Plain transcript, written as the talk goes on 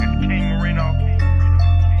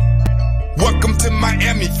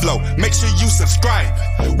Miami flow. Make sure you subscribe.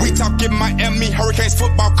 We talking Miami Hurricanes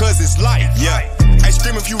football cause it's life. Yeah. Hey,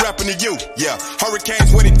 scream if you rapping to you. Yeah.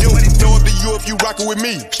 Hurricanes, what it do? Throw up to you if you rockin' with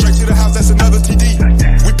me. Straight to the house, that's another TD.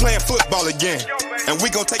 We playing football again. And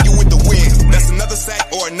we gon' take it with the win. That's another sack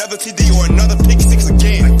or another TD or another pick six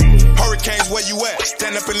again. Hurricanes, where you at?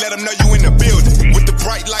 Stand up and let them know you in the building. With the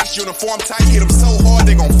bright lights, uniform tight, hit them so hard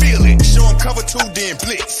they gon' feel it. Show them cover two, then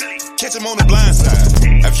blitz. Catch them on the blind side.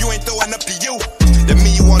 If you ain't throwing up to you, that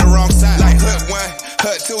mean you on the wrong side. Like hut one,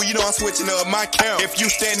 hut two, you know I'm switching up my count. If you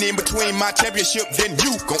stand in between my championship, then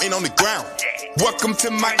you gon' in on the ground. Welcome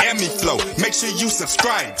to Miami Flow. Make sure you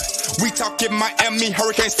subscribe. We talking Miami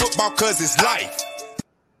Hurricanes football cause it's life.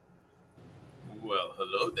 Well,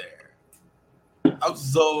 hello there. I'm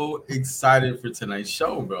so excited for tonight's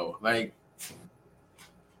show, bro. Like,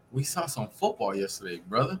 we saw some football yesterday,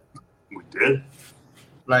 brother. We did.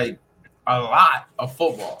 Like, a lot of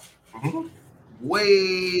football. Mm-hmm.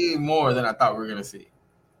 Way more than I thought we were going to see.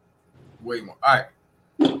 Way more. All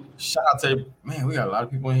right. Shout out to, man, we got a lot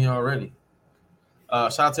of people in here already.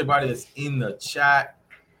 Shout out to everybody that's in the chat.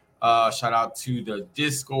 Shout out to the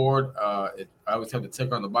Discord. I always have the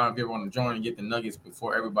ticker on the bottom if you ever want to join and get the nuggets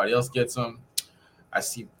before everybody else gets them. I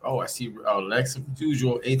see Lex, as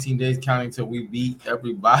usual, 18 days counting till we beat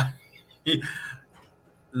everybody.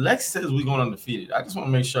 Lex says we're going undefeated. I just want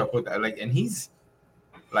to make sure I put that. And he's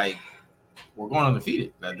like, we're going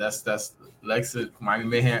undefeated. That's Lex. Miami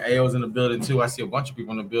Mayhem AO's in the building too. I see a bunch of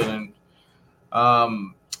people in the building.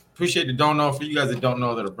 Appreciate the donate. For you guys that don't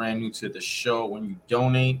know that are brand new to the show, when you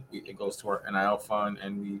donate, it goes to our NIL fund,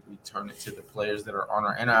 and we turn it to the players that are on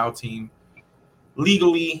our NIL team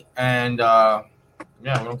legally. And we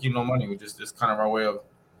don't keep no money. We just kind of our way of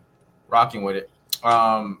rocking with it.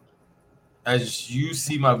 As you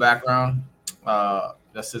see my background, that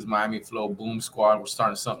says Miami Flow Boom Squad. We're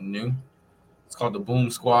starting something new. It's called the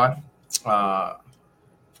Boom Squad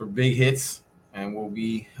for big hits, and we'll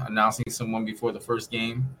be announcing someone before the first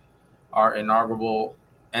game. Our inaugural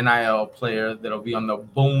NIL player that'll be on the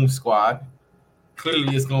Boom Squad.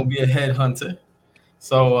 Clearly, it's going to be a headhunter.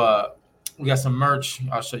 So we got some merch.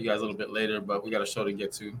 I'll show you guys a little bit later, but we got a show to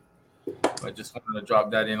get to. But just wanted to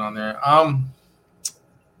drop that in on there.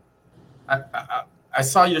 I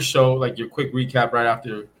saw your show, like your quick recap right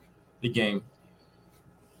after the game.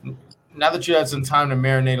 Now that you had some time to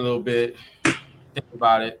marinate a little bit, think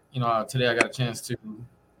about it. Today I got a chance to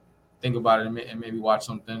think about it and maybe watch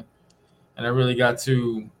something. And I really got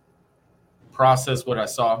to process what I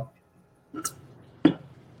saw.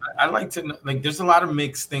 I like to know, there's a lot of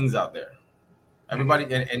mixed things out there. Everybody,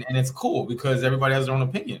 and it's cool because everybody has their own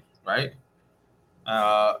opinion, right?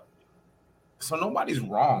 So nobody's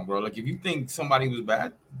wrong, bro. Like, if you think somebody was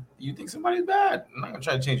bad, you think somebody's bad. I'm not gonna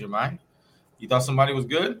try to change your mind. You thought somebody was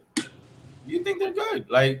good, you think they're good.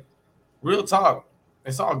 Like, real talk,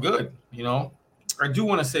 it's all good, I do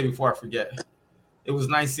want to say before I forget, it was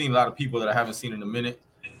nice seeing a lot of people that I haven't seen in a minute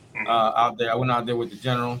out there. I went out there with the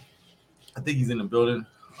general. I think he's in the building.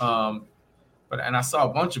 And I saw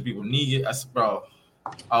a bunch of people.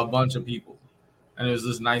 A bunch of people. And it was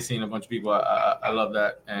just nice seeing a bunch of people. I love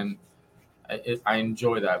that. And I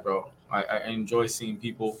enjoy that, bro. I enjoy seeing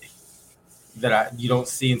people that you don't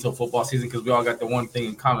see until football season because we all got the one thing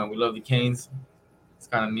in common. We love the Canes. It's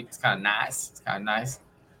kind of nice.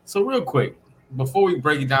 So real quick, before we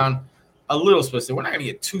break it down a little specific, we're not going to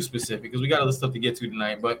get too specific because we got other stuff to get to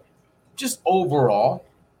tonight. But just overall,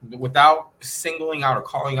 without singling out or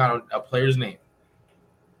calling out a player's name,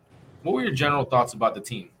 what were your general thoughts about the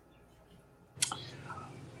team?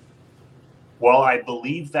 Well, I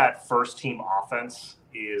believe that first team offense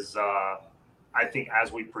is, I think,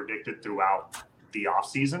 as we predicted throughout the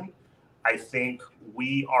offseason, I think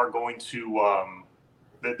we are going to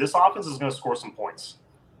this offense is going to score some points,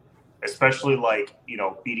 especially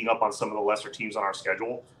beating up on some of the lesser teams on our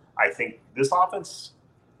schedule. I think this offense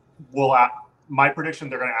will, my prediction,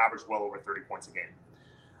 they're going to average well over 30 points a game.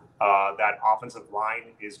 That offensive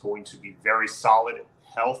line is going to be very solid.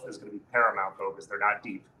 Health is going to be paramount, though, because they're not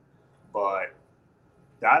deep. But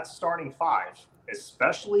that starting five,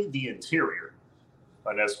 especially the interior,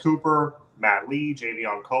 Inez Cooper, Matt Lee,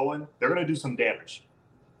 Javion Cohen, they're going to do some damage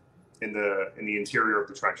in the interior of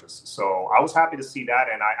the trenches. So I was happy to see that,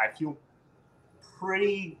 and I feel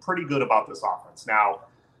pretty good about this offense. Now,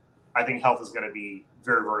 I think health is going to be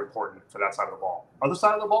very, very important for that side of the ball. Other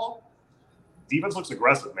side of the ball, defense looks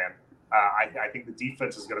aggressive, man. I think the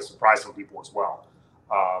defense is going to surprise some people as well.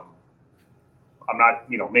 I'm not,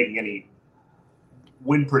 making any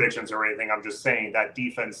win predictions or anything. I'm just saying that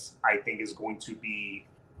defense, I think, is going to be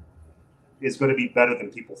better than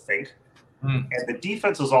people think. And the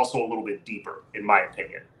defense is also a little bit deeper, in my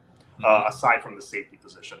opinion, aside from the safety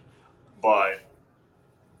position. But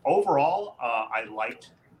overall, I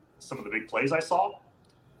liked some of the big plays I saw.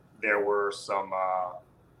 There were some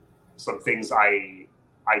things I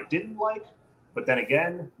didn't like, but then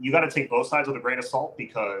again, you got to take both sides with a grain of salt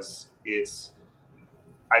because it's,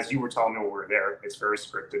 as you were telling me when we were there, it's very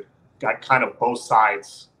scripted. Got kind of both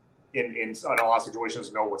sides in a lot of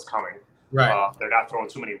situations know what's coming. Right. They're not throwing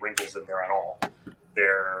too many wrinkles in there at all.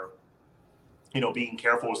 They're, being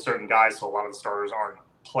careful with certain guys, so a lot of the starters aren't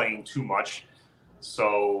playing too much.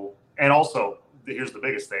 So, and also, here's the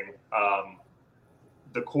biggest thing: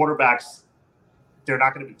 the quarterbacks, they're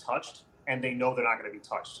not going to be touched, and they know they're not going to be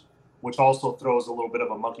touched, which also throws a little bit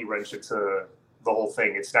of a monkey wrench into the whole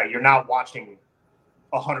thing. It's that you're not watching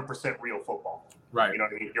 100% real football. Right. You know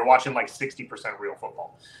what I mean? You're watching like 60% real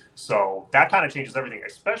football. So that kind of changes everything,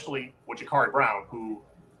 especially with Jakari Brown, who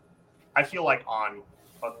I feel like on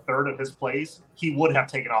a third of his plays, he would have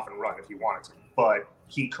taken off and run if he wanted to, but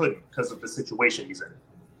he couldn't because of the situation he's in.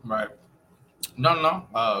 Right. No.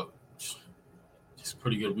 Just a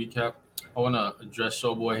pretty good recap. I want to address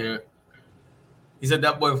Showboy here. He said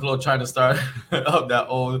that boy Flo trying to start up that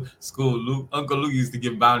old school. Uncle Luke used to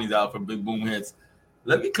give bounties out for big boom hits.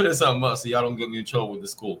 Let me clear something up so y'all don't get me in trouble with the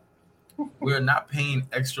school. We're not paying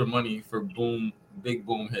extra money for big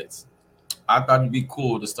boom hits. I thought it'd be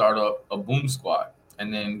cool to start up a boom squad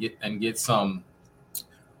and then get some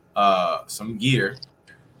gear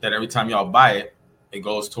that every time y'all buy it, it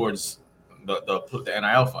goes towards the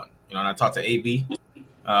NIL fund. And I talked to AB,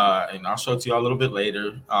 and I'll show it to y'all a little bit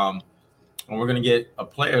later. And we're gonna get a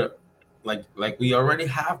player like we already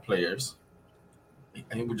have players.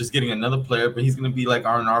 And we're just getting another player, but he's going to be like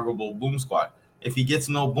our inaugural boom squad. If he gets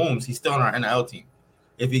no booms, he's still on our NIL team.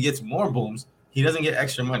 If he gets more booms, he doesn't get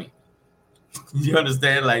extra money. You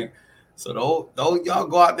understand? Like, so don't y'all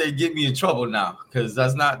go out there and get me in trouble now, because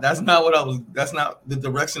that's not the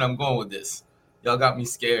direction I'm going with this. Y'all got me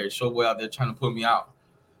scared. Showboy out there trying to put me out.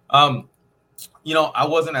 I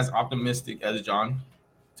wasn't as optimistic as John,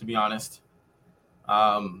 to be honest.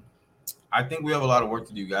 I think we have a lot of work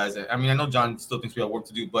to do, guys. I mean, I know John still thinks we have work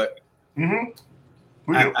to do, but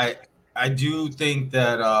I do think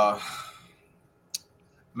that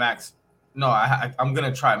Max. No, I'm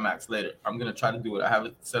gonna try Max later. I'm gonna try to do it. I have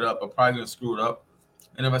it set up. I'm probably gonna screw it up,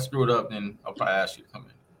 and if I screw it up, then I'll probably ask you to come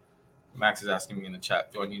in. Max is asking me in the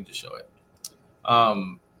chat. Do I need to show it?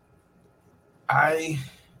 I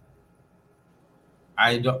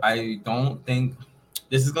don't think.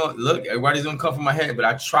 This is gonna look. Everybody's gonna come from my head, but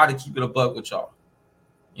I try to keep it a buck with y'all.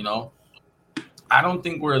 I don't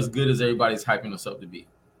think we're as good as everybody's hyping us up to be.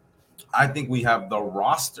 I think we have the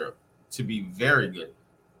roster to be very good,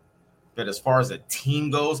 but as far as a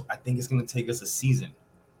team goes, I think it's gonna take us a season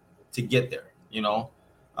to get there. Do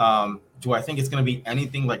I think it's gonna be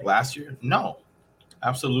anything like last year? No,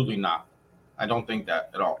 absolutely not. I don't think that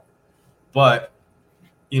at all. But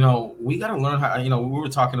we got to learn how, we were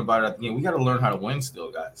talking about it at the end. We got to learn how to win still,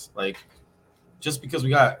 guys. Like, just because we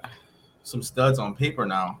got some studs on paper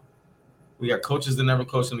now, we got coaches that never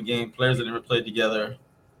coached in the game, players that never played together.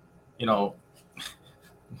 We're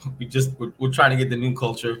trying to get the new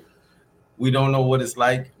culture. We don't know what it's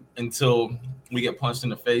like until we get punched in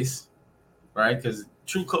the face, right? Because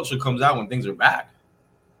true culture comes out when things are bad,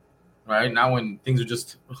 right? Not when things are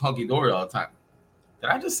just hunky-dory all the time.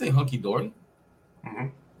 Did I just say hunky-dory? Mm-hmm.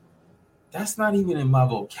 That's not even in my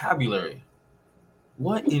vocabulary.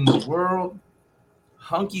 What in the world?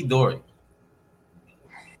 Hunky-dory.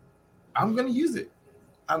 I'm going to use it.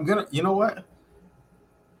 You know what?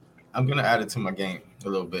 I'm going to add it to my game a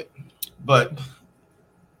little bit. But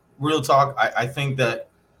real talk, I think that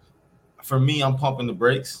for me, I'm pumping the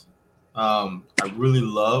brakes. I really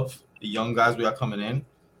love the young guys we got coming in.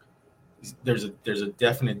 There's a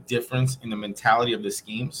definite difference in the mentality of the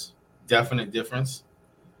schemes. Definite difference.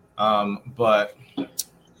 But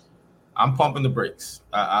I'm pumping the brakes.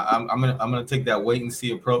 I'm gonna take that wait and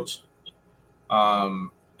see approach,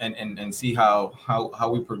 and see how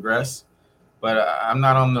we progress. But I'm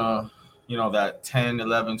not on the that 10,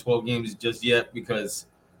 11, 12 games just yet, because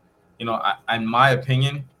in my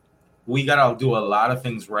opinion, we gotta do a lot of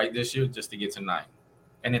things right this year just to get to 9.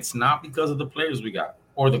 And it's not because of the players we got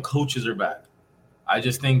or the coaches are bad. I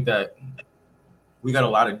just think that we got a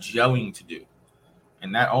lot of gelling to do.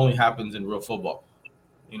 And that only happens in real football.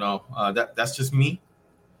 That's just me.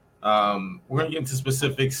 We're going to get into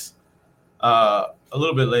specifics a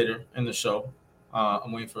little bit later in the show.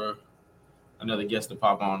 I'm waiting for another guest to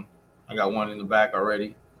pop on. I got one in the back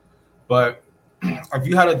already. But if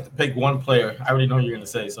you had to pick one player, I already know what you're going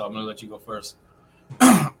to say, so I'm going to let you go first.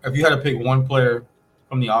 if you had to pick one player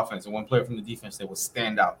from the offense and one player from the defense that would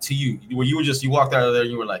stand out to you, where you walked out of there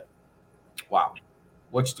and you were like, wow,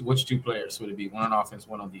 which two players would it be? One on offense,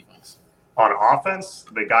 one on defense. On offense,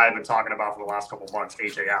 the guy I've been talking about for the last couple of months,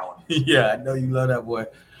 AJ Allen. Yeah, I know you love that boy.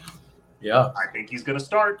 Yeah. I think he's going to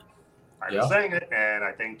start. I've been saying it, and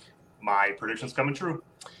I think my prediction's coming true.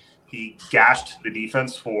 He gashed the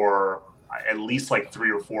defense for at least like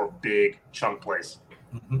 3 or 4 big chunk plays.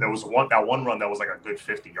 Mm-hmm. There was that one run that was like a good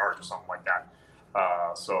 50 yards or something like that.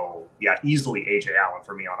 So, yeah, easily AJ Allen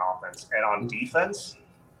for me on offense. And on defense,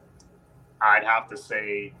 I'd have to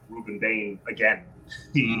say Ruben Bain again.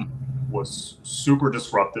 He was super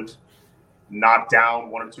disruptive, knocked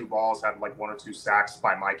down 1 or 2 balls, had like 1 or 2 sacks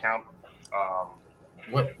by my count.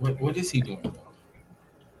 What is he doing?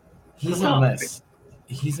 He's a mess.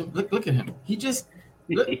 Look at him. He just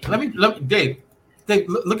let me Dave,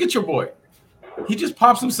 look at your boy. He just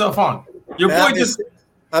pops himself on. Your boy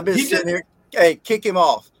I've been sitting here. Hey, kick him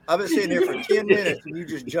off. I've been sitting here for 10 minutes and you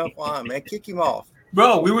just jump on, man. Kick him off.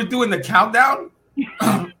 Bro, we were doing the countdown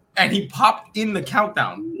and he popped in the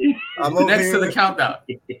countdown. I'm next to the countdown.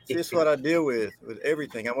 This is what I deal with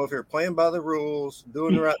everything. I'm over here playing by the rules,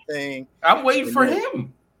 doing the right thing. I'm waiting for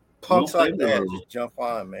him. Punks like that just jump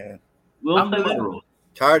on, man. We'll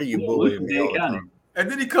tired of you bullying me all the time. And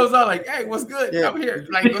then he comes out like, hey, what's good? Yeah. I'm here.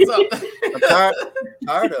 Like, what's up? I'm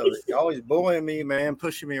tired of it. You're always bullying me, man,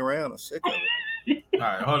 pushing me around. I'm sick of it. All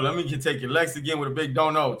right, hold on. Let me take your Lex again with a big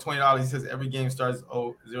don't know. $20. He says every game starts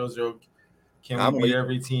 0-0. Can we beat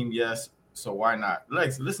every team? Yes. So why not?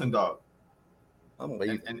 Lex, listen, dog. I'm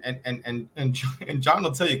leaving. And John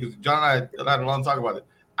will tell you, because John and I had a long talk about it.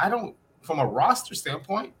 I don't, from a roster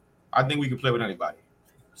standpoint, I think we can play with anybody.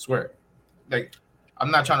 Swear. Like, I'm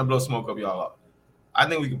not trying to blow smoke up y'all up. I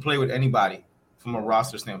think we can play with anybody from a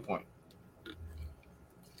roster standpoint.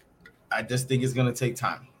 I just think it's going to take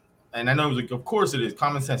time. And I know, of course it is.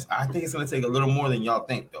 Common sense. I think it's going to take a little more than y'all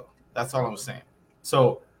think, though. That's all I'm saying.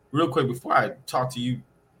 So, real quick, before I talk to you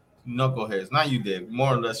knuckleheads, not you, Dave,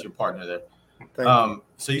 more or less your partner there.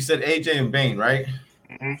 So, you said AJ and Bain, right,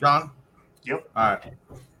 John? Yep. All right.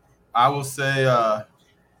 I will say,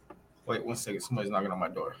 wait 1 second. Somebody's knocking on my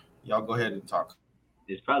door. Y'all go ahead and talk.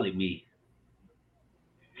 It's probably me.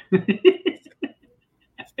 It's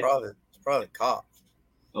probably cops.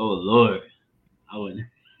 Oh Lord, I wouldn't.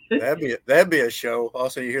 That'd be a show.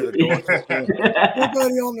 Also, you hear the door.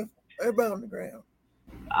 Everybody on the ground.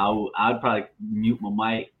 I'd probably mute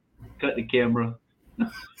my mic, cut the camera,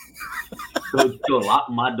 go lock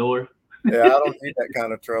my door. Yeah, I don't need that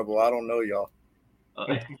kind of trouble. I don't know y'all.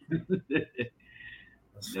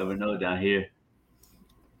 Never know down here.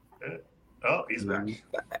 Oh, he's back.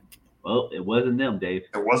 Well, it wasn't them, Dave.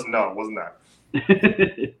 It wasn't that.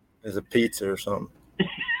 There's a pizza or something.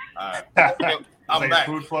 I'm back.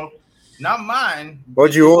 Food flow? Not mine.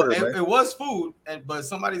 What'd you order? It was food, but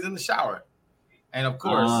somebody's in the shower. And of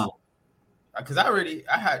course, because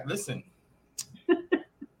listen,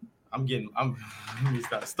 let me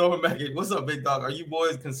start storming back in. What's up, big dog? Are you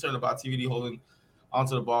boys concerned about TVD holding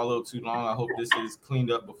onto the ball a little too long? I hope this is cleaned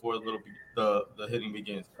up before the hitting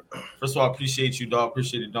begins. First of all, I appreciate you, dog.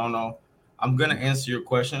 Appreciate it, don't know. I'm going to answer your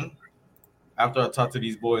question after I talk to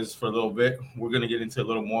these boys for a little bit. We're going to get into a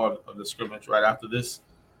little more of the scrimmage right after this.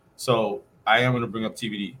 So I am going to bring up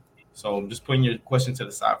TVD. So I'm just putting your question to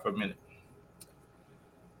the side for a minute.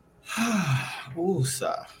 Ooh,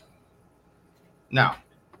 sir. Now,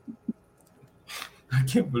 I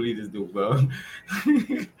can't believe this dude, bro. At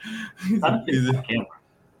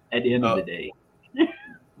the end of the day.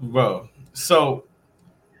 Bro, so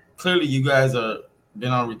clearly you guys are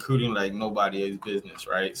been on recruiting like nobody is business,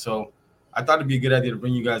 right? So I thought it'd be a good idea to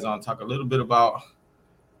bring you guys on, talk a little bit about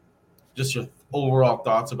just your overall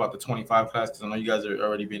thoughts about the 25 class, because I know you guys are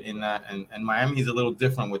already been in that, and Miami's a little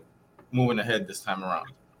different with moving ahead this time around.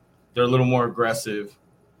 They're a little more aggressive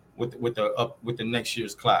with the next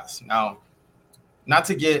year's class. Now, I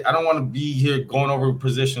don't want to be here going over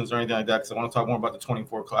positions or anything like that, because I want to talk more about the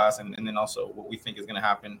 24 class and then also what we think is going to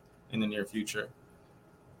happen in the near future.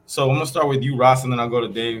 So I'm going to start with you, Ross, and then I'll go to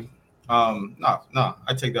Dave. No,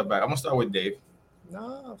 I take that back. I'm going to start with Dave.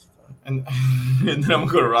 No, that's fine. And then I'm going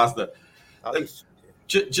to go to Rasta. Like,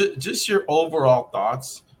 just your overall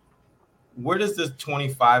thoughts. Where does this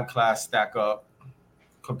 25 class stack up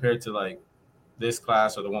compared to like this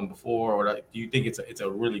class or the one before? Or do you think it's a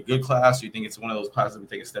really good class? Do you think it's one of those classes that we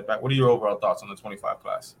take a step back? What are your overall thoughts on the 25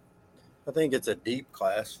 class? I think it's a deep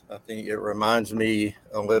class. I think it reminds me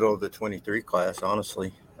a little of the 23 class,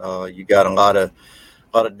 honestly. You got a lot of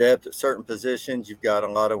depth at certain positions. You've got a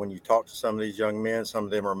lot of, when you talk to some of these young men, some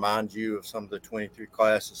of them remind you of some of the 23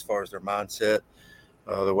 class as far as their mindset.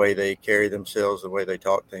 the way they carry themselves, the way they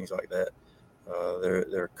talk, things like that.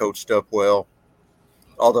 They're coached up well,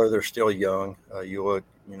 although they're still young. You look,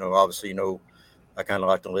 obviously, I kind of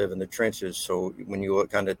like to live in the trenches. So when you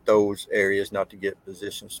look kind of those areas, not to get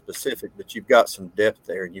position specific, but you've got some depth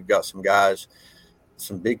there, and you've got some guys,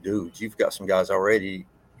 some big dudes. You've got some guys already.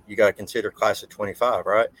 You got to consider class of 25,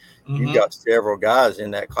 right? Mm-hmm. You've got several guys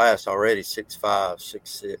in that class already, 6'5",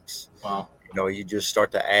 6'6". Wow. You just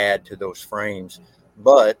start to add to those frames.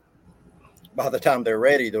 But by the time they're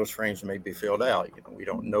ready, those frames may be filled out. We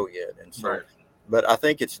don't know yet. And so, Right. But I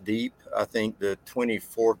think it's deep. I think the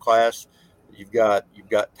 24 class, you've got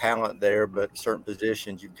talent there, but certain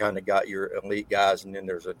positions you've kind of got your elite guys, and then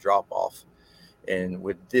there's a drop off. And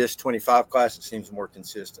with this 25 class, it seems more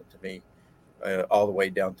consistent to me, all the way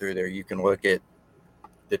down through there. You can look at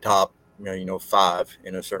the top, 5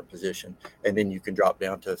 in a certain position, and then you can drop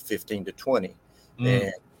down to 15 to 20.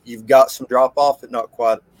 And you've got some drop off, but not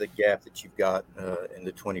quite the gap that you've got in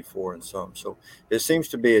the 24 and some. So it seems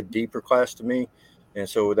to be a deeper class to me. And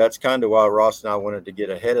so that's kind of why Ross and I wanted to get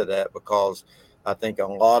ahead of that, because I think a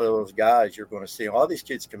lot of those guys you're going to see, a lot of these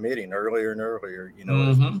kids committing earlier and earlier,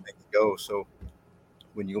 as things go. So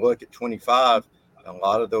when you look at 25, a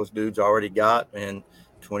lot of those dudes already got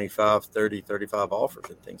 25, 30, 35 offers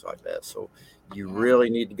and things like that. So you really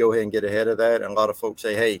need to go ahead and get ahead of that. And a lot of folks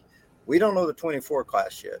say, hey, we don't know the 24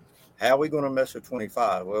 class yet. How are we going to mess with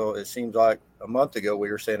 25? Well, it seems like a month ago we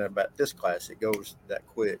were saying about this class. It goes that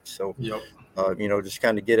quick. So, just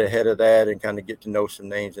kind of get ahead of that and kind of get to know some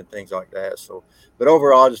names and things like that. So, but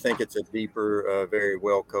overall, I just think it's a deeper, very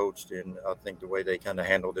well coached. And I think the way they kind of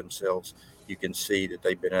handle themselves, you can see that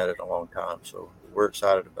they've been at it a long time. So we're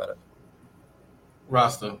excited about it.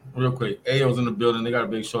 Rasta, real quick. Ayo's in the building. They got a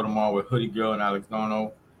big show tomorrow with Hoodie Girl and Alex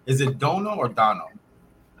Dono. Is it Dono or Dono?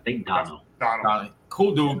 I think Dono.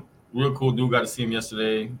 Cool dude. Real cool dude. Got to see him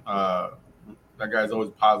yesterday. That guy's always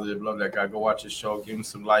positive. Love that guy. Go watch his show. Give him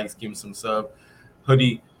some likes. Give him some sub.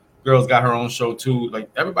 Hoodie Girl's got her own show too. Like,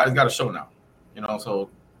 everybody's got a show now. So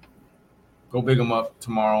go big them up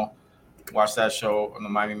tomorrow. Watch that show on the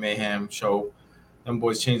Miami Mayhem show. Them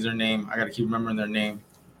boys changed their name. I got to keep remembering their name.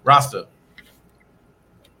 Rasta,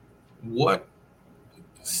 what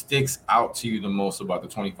sticks out to you the most about the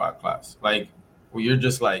 25 class? Like, where you're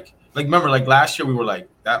just like remember, like last year we were like,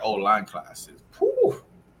 that O-line class is, whew,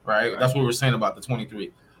 right? That's what we were saying about the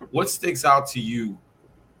 23. What sticks out to you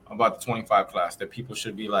about the 25 class that people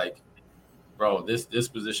should be like, bro, this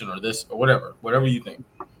position or this or whatever you think?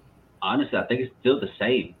 Honestly, I think it's still the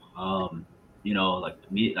same.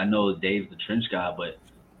 Like me, I know Dave's the trench guy, but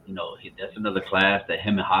that's another class that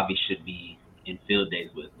him and Javi should be in field days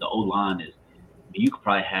with. The O-line is, you could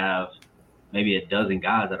probably have maybe a dozen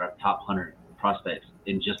guys that are top 100 prospects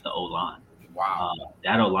in just the O-line. Wow.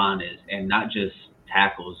 That O-line is, and not just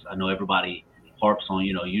tackles. I know everybody harps on,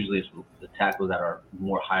 usually it's the tackles that are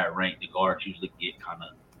more higher ranked. The guards usually get kind of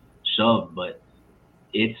shoved, but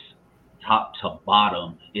it's top to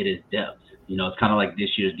bottom. It is depth. It's kind of like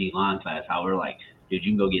this year's D-line class, how we're like, dude,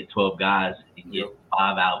 you can go get 12 guys and get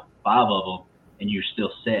five of them, and you're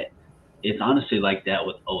still set. It's honestly like that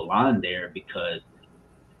with O-line there, because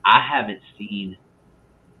I haven't seen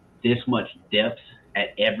this much depth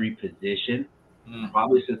at every position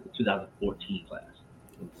probably since the 2014 class.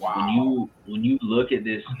 Wow. When you look at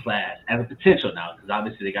this class as a potential now, because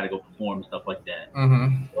obviously they got to go perform and stuff like that.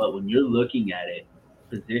 But when you're looking at it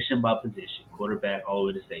position by position, quarterback all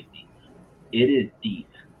the way to safety, it is deep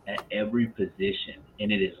at every position,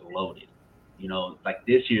 and it is loaded. Like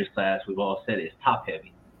this year's class, we've all said it's top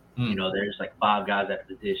heavy. There's like 5 guys at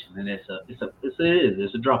the position, and it's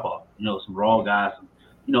a drop off. Some raw guys,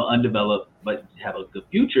 undeveloped, but have a good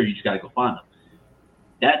future. You just got to go find them.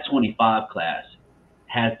 That 25 class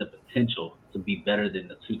has the potential to be better than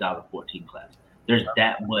the 2014 class. There's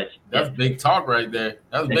that much. That's big talk right there.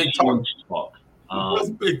 That's big talk. That's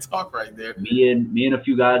big talk right there. Me and a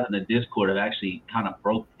few guys in the Discord have actually kind of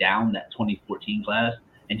broke down that 2014 class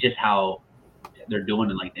and just how they're doing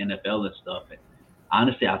in like the NFL and stuff. And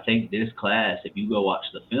honestly, I think this class, if you go watch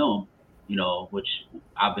the film, which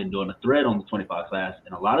I've been doing a thread on the 25 class,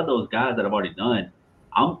 and a lot of those guys that I've already done,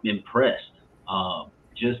 I'm impressed.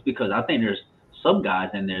 Just because I think there's some guys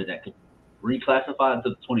in there that could reclassify into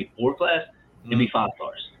the 24 class and be 5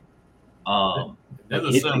 stars.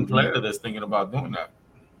 There's a certain player that's thinking about doing that.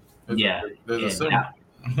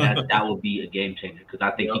 That would be a game changer, because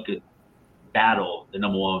I think he could battle the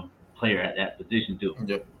number 1 player at that position too.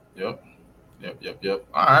 Yep.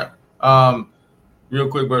 All right. Real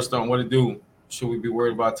quick, Burstone, what it do? Should we be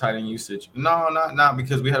worried about tight end usage? No, not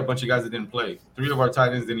because we had a bunch of guys that didn't play. 3 of our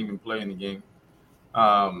tight ends didn't even play in the game.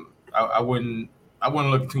 I wouldn't I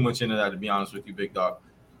wouldn't look too much into that, to be honest with you, big dog.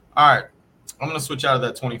 All right, I'm gonna switch out of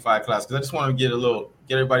that 25 class because I just want to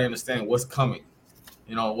get everybody understanding what's coming.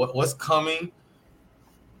 You know what's coming.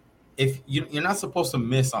 If you're not supposed to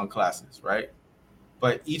miss on classes, right?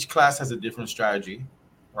 But each class has a different strategy,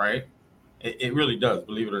 right? It really does,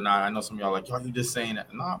 believe it or not. I know some of y'all are like, yo, you just saying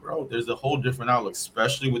that. Nah, bro, there's a whole different outlook,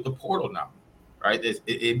 especially with the portal now, right?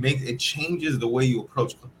 It changes the way you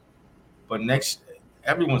approach them. But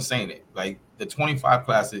everyone's saying it. Like the 25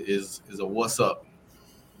 class is a what's up.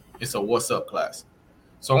 It's a what's up class.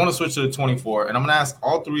 So I want to switch to the 24, and I'm going to ask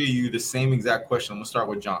all three of you the same exact question. I'm going to start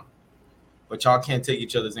with John. But y'all can't take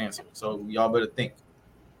each other's answer. So y'all better think.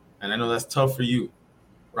 And I know that's tough for you,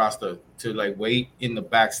 Rasta, to like wait in the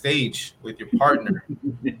backstage with your partner,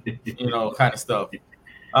 kind of stuff.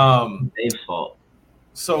 Dave's fault.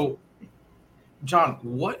 So, John,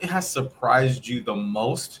 what has surprised you the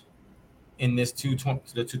most in this the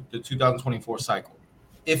 2024 cycle,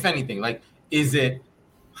 if anything? Like, is it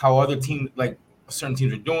how other teams, like certain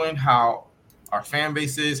teams are doing, how our fan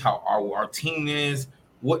base is, how our team is?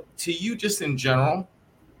 What to you, just in general,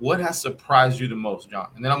 what has surprised you the most, John?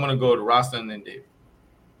 And then I'm going to go to Rasta and then Dave.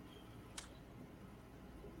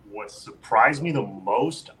 What surprised me the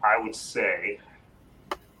most, I would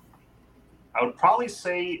probably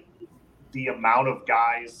say the amount of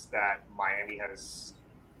guys that Miami has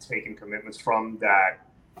taken commitments from that,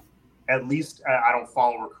 at least I don't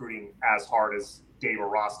follow recruiting as hard as Dave or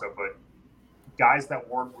Rasta, but guys that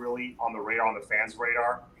weren't really on the radar, on the fans'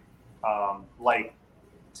 radar, like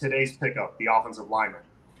today's pickup, the offensive lineman,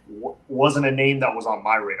 wasn't a name that was on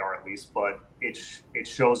my radar at least, but it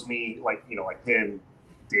shows me like him.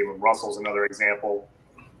 David Russell's another example.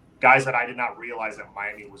 Guys that I did not realize that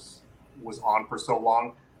Miami was on for so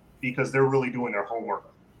long, because they're really doing their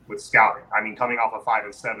homework with scouting. I mean, coming off of 5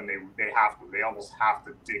 and 7, they almost have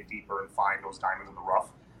to dig deeper and find those diamonds in the rough.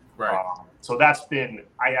 Right. So that's been,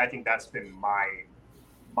 I think that's been my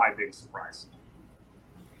big surprise.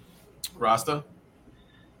 Rasta?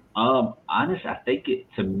 Honestly, I think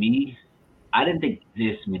to me, I didn't think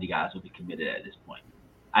this many guys would be committed at this point.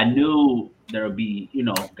 I knew there would be,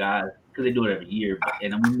 guys, because they do it every year,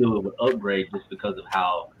 and we knew it would upgrade just because of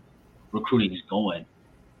how recruiting is going.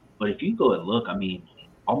 But if you go and look, I mean,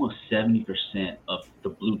 almost 70% of the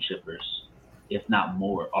blue chippers, if not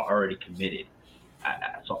more, are already committed.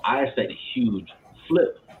 So I expect a huge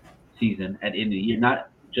flip season at the end of the year,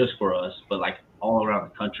 not just for us, but like all around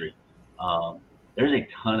the country. There's a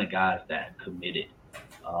ton of guys that have committed.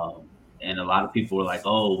 And a lot of people were like,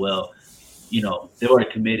 oh, well, they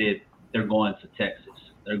already committed. They're going to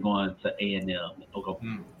Texas. They're going to A&M.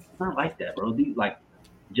 It's not like that, bro.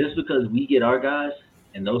 Just because we get our guys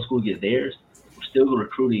and those schools get theirs, we're still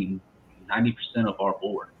recruiting 90% of our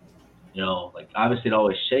board. Obviously it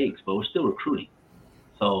always shakes, but we're still recruiting.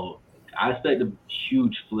 So I expect a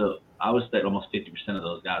huge flip. I would expect almost 50% of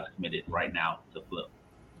those guys committed right now to flip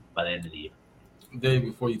by the end of the year. Dave,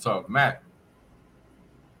 before you talk, Matt,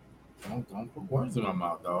 don't put words in my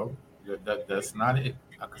mouth, dog. That's not it.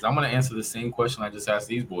 Because I'm going to answer the same question I just asked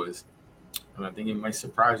these boys. And I think it might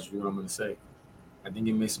surprise you what I'm going to say. I think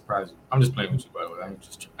it may surprise you. I'm just playing with you, by the way.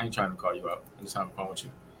 I ain't trying to call you out. I'm just having fun with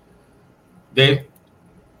you. Dave?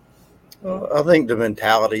 I think the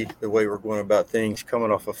mentality, the way we're going about things,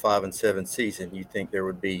 coming off a 5 and 7 season, you think there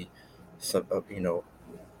would be some,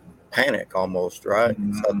 panic almost, right?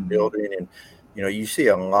 Inside the building. And, you see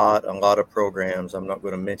a lot of programs. I'm not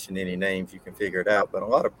going to mention any names. You can figure it out. But a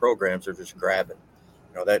lot of programs are just grabbing.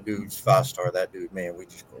 That dude's 5-star. That dude, man, we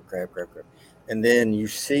just go grab. And then you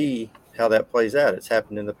see how that plays out. It's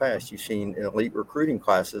happened in the past. You've seen elite recruiting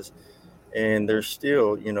classes, and they're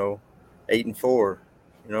still, 8 and 4,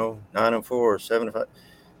 9 and 4, 7 and 5.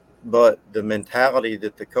 But the mentality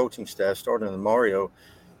that the coaching staff, starting with Mario,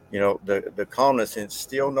 the calmness and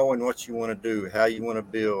still knowing what you want to do, how you want to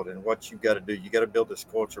build, and what you got to do. You got to build this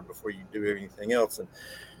culture before you do anything else, and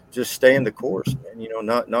just stay in the course. And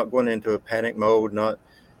not going into a panic mode. Not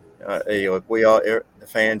we all the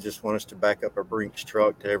fans just want us to back up a Brinks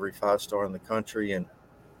truck to every 5-star in the country, and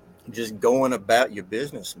just going about your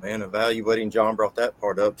business, man. Evaluating. John brought that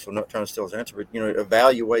part up, so I'm not trying to steal his answer, but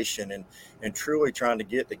evaluation and truly trying to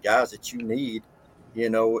get the guys that you need.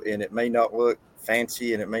 And it may not look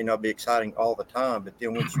fancy and it may not be exciting all the time, but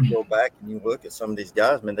then once you go back and you look at some of these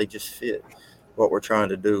guys, man, they just fit what we're trying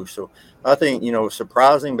to do. So I think,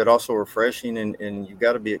 surprising, but also refreshing, and you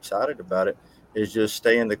got to be excited about it, is just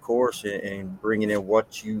staying the course and bringing in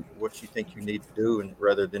what you think you need to do, and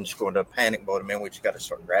rather than just going to a panic mode, man, we just got to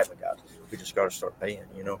start grabbing guys. We just got to start paying,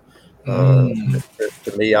 To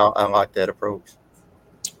me, I like that approach.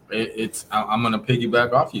 I'm going to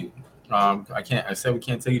piggyback off you. I said we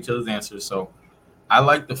can't take each other's answers, so I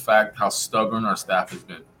like the fact how stubborn our staff has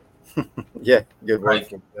been. Yeah, good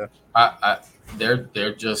work. Like,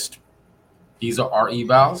 they're just, these are our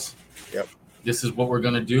evals. Yep. This is what we're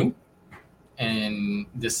gonna do, and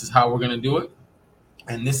this is how we're gonna do it,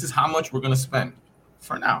 and this is how much we're gonna spend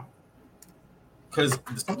for now. Because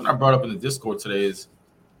something I brought up in the Discord today is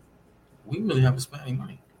we really haven't spent any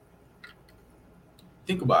money.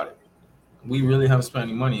 Think about it. We really haven't spent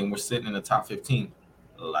any money, and we're sitting in the top 15,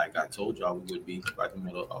 like I told y'all we would be by the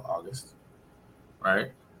middle of August,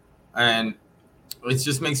 right? And it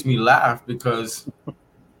just makes me laugh because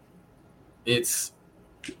it's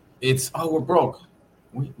we're broke.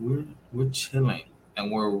 We're chilling,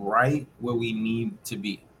 and we're right where we need to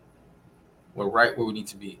be. We're right where we need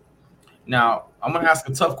to be. Now, I'm going to ask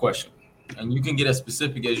a tough question, and you can get as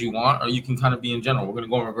specific as you want, or you can kind of be in general. We're going to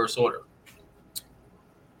go in reverse order.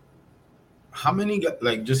 How many,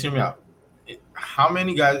 like, just hear me out. How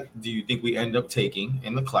many guys do you think we end up taking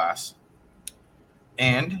in the class?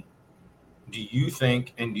 And do you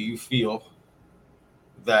think and do you feel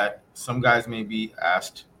that some guys may be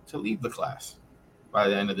asked to leave the class by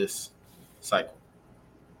the end of this cycle?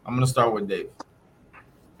 I'm going to start with Dave.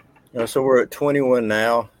 So we're at 21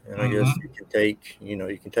 now, and I guess you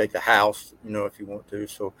can take the house, if you want to.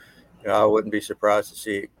 So I wouldn't be surprised to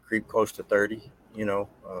see it creep close to 30.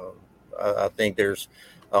 I think there's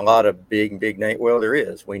a lot of big names. Well, there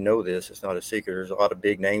is. We know this. It's not a secret. There's a lot of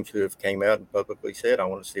big names who have came out and publicly said, I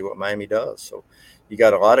want to see what Miami does. So you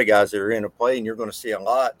got a lot of guys that are in a play, and you're going to see a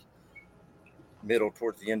lot middle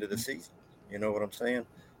towards the end of the season. You know what I'm saying?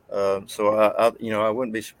 So I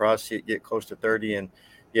wouldn't be surprised to see it get close to 30. And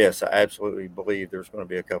yes, I absolutely believe there's going to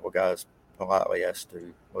be a couple guys politely asked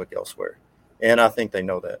to look elsewhere. And I think they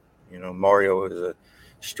know that. Mario is as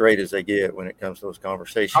straight as they get when it comes to those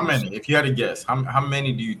conversations. How many? If you had to guess, how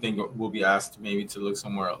many do you think will be asked maybe to look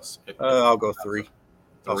somewhere else? I'll go 3.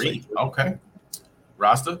 3? Okay.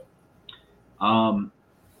 Rasta?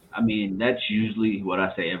 I mean, that's usually what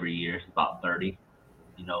I say every year. It's about 30,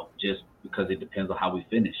 just because it depends on how we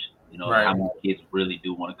finish. Right. How many kids really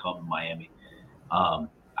do want to come to Miami.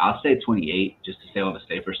 I'll say 28 just to stay on the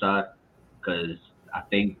safer side, because I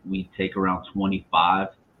think we take around 25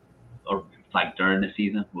 or like during the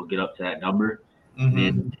season, we'll get up to that number. Mm-hmm. And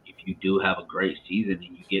then if you do have a great season and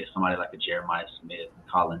you get somebody like a Jeremiah Smith,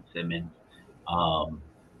 Colin Simmons,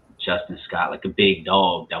 Justin Scott, like a big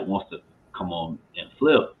dog that wants to come on and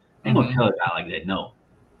flip, they ain't gonna tell a guy like that no.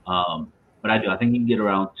 But I think you can get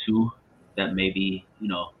around 2 that maybe,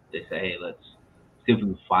 they say, hey, let's see if we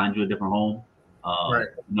can find you a different home. Right.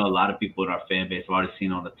 A lot of people in our fan base have already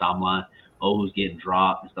seen on the timeline, who's getting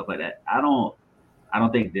dropped and stuff like that. I don't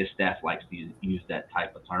think this staff likes to use that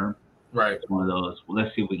type of term. Right. It's one of those, well,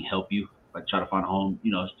 let's see if we can help you, like try to find a home.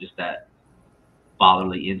 It's just that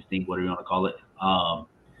fatherly instinct, whatever you want to call it. So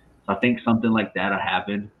I think something like that will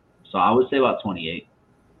happen. So I would say about 28.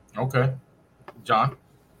 Okay. John?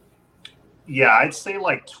 Yeah, I'd say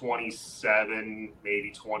like 27,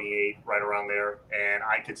 maybe 28, right around there. And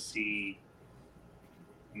I could see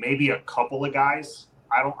maybe a couple of guys.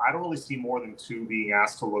 I don't really see more than 2 being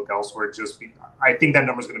asked to look elsewhere. I think that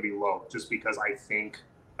number is going to be low, just because I think,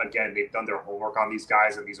 again, they've done their homework on these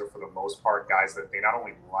guys, and these are for the most part guys that they not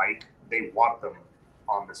only like, they want them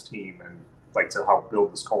on this team and like to help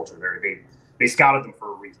build this culture. They scouted them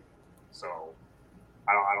for a reason. So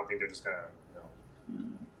I don't think they're just going to,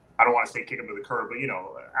 I don't want to say kick them to the curb, but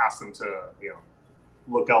ask them to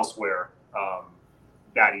look elsewhere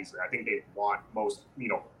that easily. I think they want most,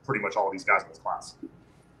 pretty much all these guys in this class.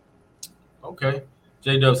 Okay.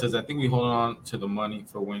 J-Dub says, I think we hold on to the money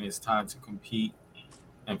for when it's time to compete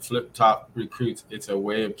and flip top recruits. It's a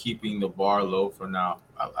way of keeping the bar low for now.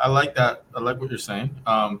 I like that. I like what you're saying.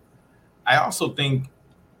 I also think,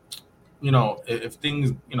 if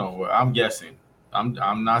things, I'm guessing.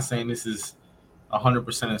 I'm not saying this is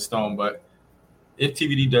 100% in stone, but if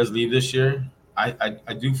TVD does leave this year,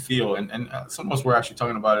 I do feel, and some of us were actually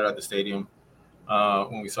talking about it at the stadium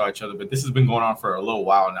when we saw each other, but this has been going on for a little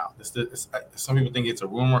while now. Some people think it's a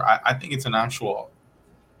rumor. I think it's an actual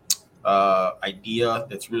idea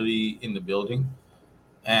that's really in the building.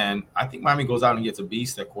 And I think Miami goes out and gets a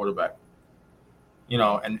beast at quarterback,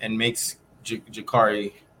 and makes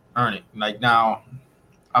Jakari earn it. Like now,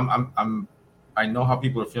 I know how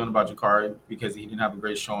people are feeling about Jakari because he didn't have a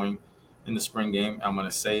great showing in the spring game. I'm going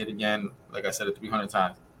to say it again, like I said it 300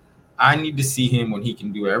 times. I need to see him when he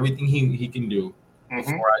can do everything he can do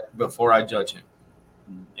before I judge him.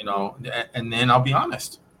 And then I'll be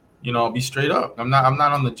honest. I'll be straight up. I'm not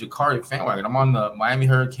on the Jakari bandwagon. I'm on the Miami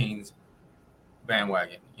Hurricanes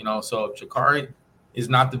bandwagon. So if Jakari is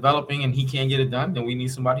not developing and he can't get it done, then we need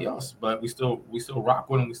somebody else. But we still rock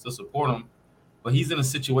with him, we still support him. But he's in a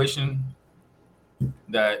situation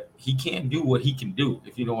that he can't do what he can do,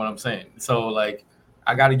 if you know what I'm saying. So like,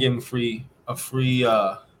 I got to give him a free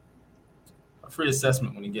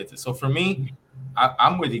assessment when he gets it. So for me,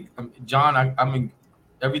 I'm with you, John. I mean,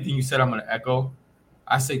 everything you said, I'm going to echo.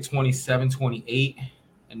 I say 27, 28,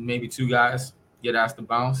 and maybe 2 guys get asked to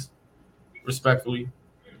bounce respectfully.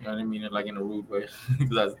 You know what I mean? Like in a rude way,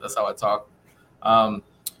 because that's how I talk. I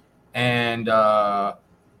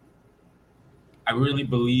really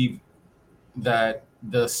believe that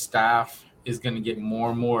the staff is going to get more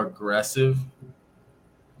and more aggressive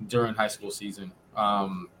during high school season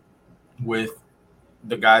with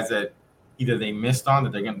the guys that either they missed on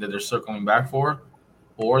that they're circling back for,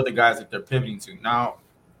 or the guys that they're pivoting to. Now,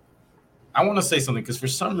 I want to say something because for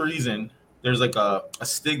some reason there's like a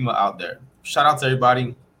stigma out there. Shout out to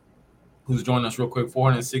everybody who's joined us real quick.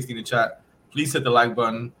 460 in the chat. Please hit the like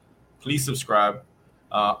button. Please subscribe.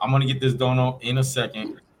 I'm going to get this dono in a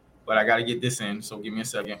second, but I got to get this in, so give me a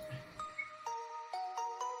second.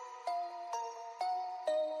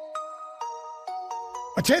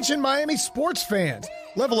 Attention Miami sports fans.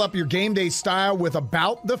 Level up your game day style with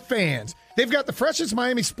About the Fans. They've got the freshest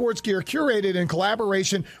Miami sports gear curated in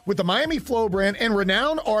collaboration with the Miami Flow brand and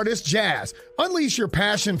renowned artist Jazz. Unleash your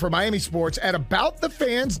passion for Miami sports at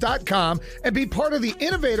aboutthefans.com and be part of the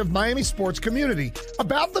innovative Miami sports community.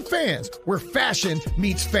 About the Fans, where fashion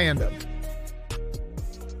meets fandom.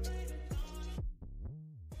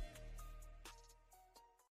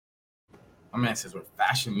 My man says where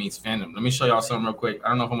fashion meets fandom. Let me show y'all something real quick. I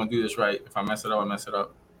don't know if I'm going to do this right. If I mess it up, I mess it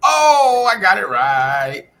up. Oh, I got it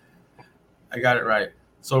right.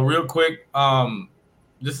 So real quick,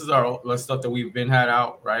 this is our stuff that we've been had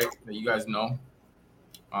out, right? That you guys know.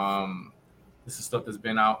 This is stuff that's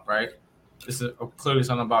been out, right? This is clearly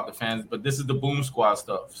something about the fans, but this is the Boom Squad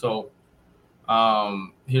stuff. So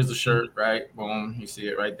here's the shirt, right? Boom, you see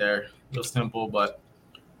it right there. Real simple, but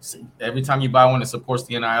every time you buy one, it supports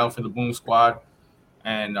the NIL for the Boom Squad,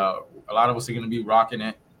 and a lot of us are going to be rocking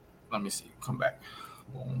it. Let me see. Come back.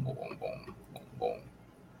 Boom, boom, boom, boom, boom, boom.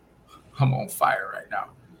 I'm on fire right now.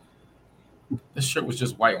 This shirt was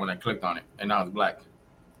just white when I clicked on it, and now it's black.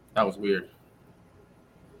 That was weird.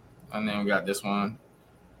 And then we got this one.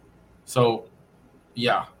 So,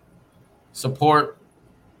 yeah. Support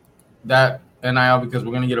that NIL because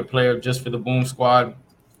we're going to get a player just for the Boom Squad.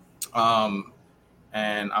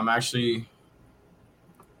 And I'm a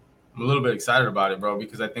little bit excited about it, bro,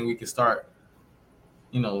 because I think we can start,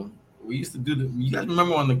 we used to do you guys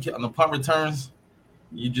remember on the punt returns,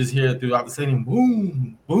 you just hear it throughout the stadium,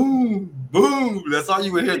 boom, boom, boom. That's all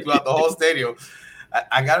you would hear throughout the whole stadium.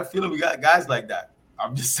 I got a feeling we got guys like that.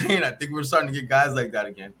 I'm just saying, I think we're starting to get guys like that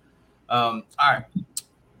again. All right,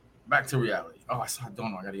 back to reality. Oh, I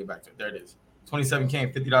don't know. I got to get back to it. There it is.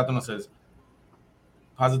 27K, $50 dono says,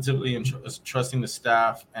 positively and trusting the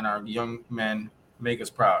staff and our young men make us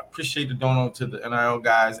proud. Appreciate the dono to the NIL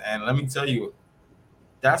guys. And let me tell you,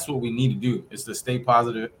 that's what we need to do is to stay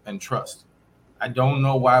positive and trust. I don't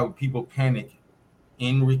know why people panic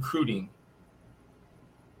in recruiting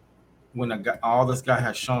when all this guy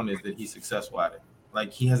has shown is that he's successful at it.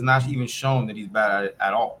 Like, he has not even shown that he's bad at it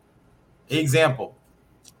at all. Example,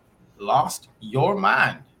 lost your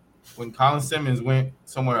mind when Colin Simmons went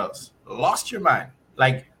somewhere else. Lost your mind.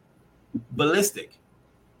 Like, ballistic.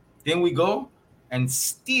 Then we go and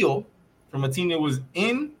steal from a team that was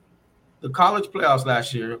in the college playoffs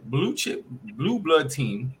last year, blue blood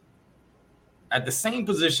team, at the same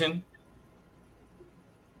position,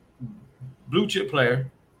 blue chip player,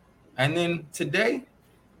 and then today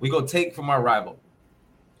we go take from our rival.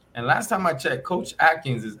 And last time I checked, Coach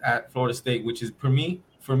Atkins is at Florida State, which is for me,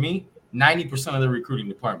 90% of the recruiting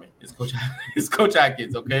department is Coach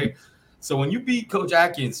Atkins. Okay, so when you beat Coach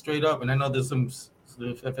Atkins straight up, and I know there's some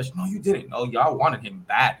no, you didn't. No, y'all wanted him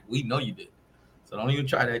bad. We know you did. So don't even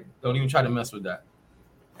try to mess with that.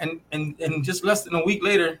 And just less than a week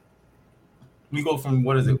later, we go from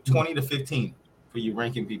 20 to 15 for you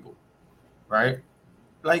ranking people, right?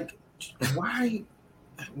 Like, why?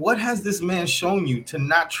 What has this man shown you to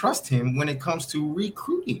not trust him when it comes to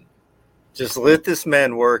recruiting? Just let this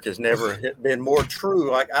man work has never been more true.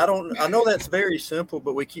 Like, I know that's very simple,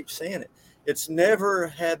 but we keep saying it. It's never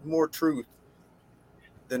had more truth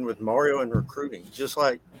than with Mario and recruiting. Just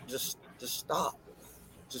stop.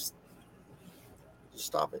 Just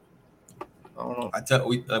stop it. I don't know.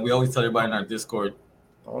 We always tell everybody in our Discord,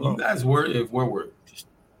 you guys worried if we're worried.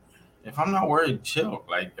 If I'm not worried, chill.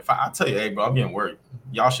 Like, if I tell you, hey, bro, I'm getting worried,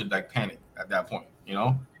 y'all should panic at that point,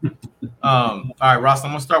 All right, Ross,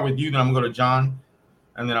 I'm gonna start with you, then I'm gonna go to John.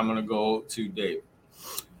 and then I'm going to go to Dave.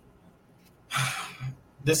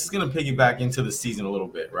 This is going to piggyback into the season a little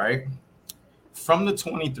bit, right? From the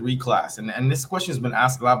 23 class, and this question has been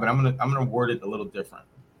asked a lot, but I'm gonna word it a little different.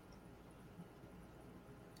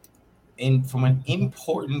 From an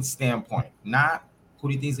important standpoint, not who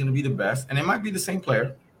do you think is going to be the best, and it might be the same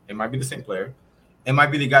player. It might be the same player. It might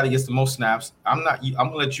be the guy that gets the most snaps. I'm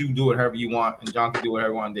gonna let you do it however you want, and John can do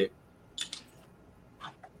whatever you want to do.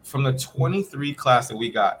 From the 23 class that we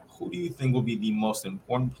got, who do you think will be the most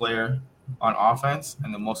important player on offense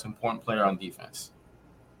and the most important player on defense?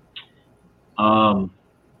 On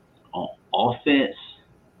offense,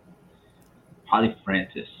 probably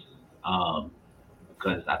Francis,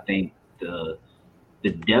 because I think the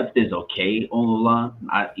depth is okay on the line,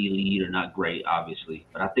 not elite or not great, obviously,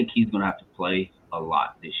 but I think he's going to have to play a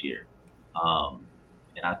lot this year. And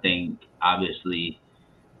I think, obviously,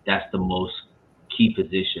 that's the most key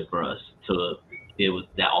position for us to be able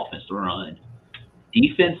that offense to run.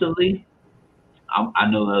 Defensively,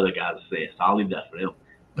 I know the other guys say it, so I'll leave that for them.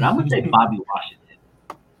 But I'm going to say Bobby Washington.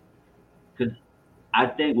 Because I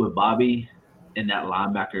think with Bobby in that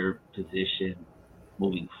linebacker position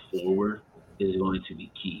moving forward is going to be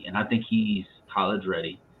key. And I think he's college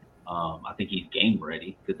ready. I think he's game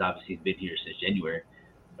ready because obviously he's been here since January.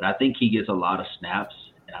 But I think he gets a lot of snaps,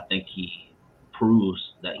 and I think he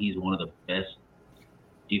proves that he's one of the best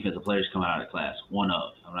defensive players coming out of the class.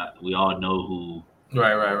 We all know who.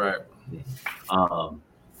 Right.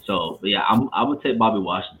 But yeah, I would take Bobby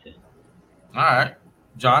Washington. All right,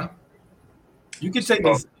 John. You can take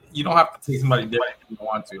this. You don't have to take somebody different if you don't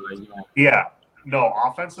want to. Yeah. No,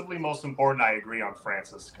 offensively, most important, I agree on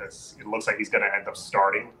Francis because it looks like he's going to end up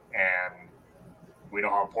starting, and we know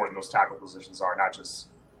how important those tackle positions are, not just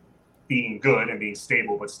being good and being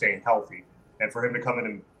stable, but staying healthy. And for him to come in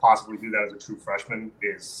and possibly do that as a true freshman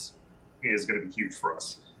is going to be huge for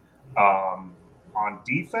us. On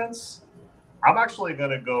defense, I'm actually going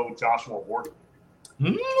to go Joshua Horton,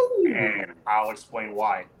 and I'll explain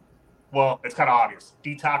why. Well, it's kind of obvious.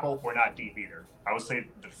 D-tackle, we're not deep either. I would say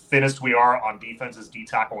the thinnest we are on defense is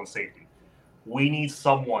D-tackle and safety. We need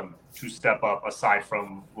someone to step up aside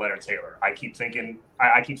from Leonard Taylor. I keep saying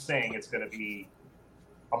it's going to be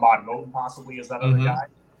Ahmad Moten possibly as that other guy.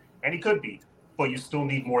 And he could be, but you still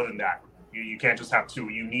need more than that. You can't just have two.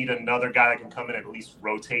 You need another guy that can come in and at least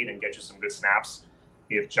rotate and get you some good snaps.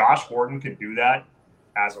 If Josh Horton could do that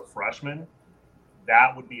as a freshman,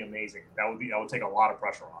 that would be amazing. That would take a lot of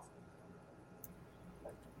pressure off.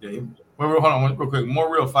 Yeah. Hold on real quick.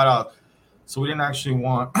 More real $5. So we didn't actually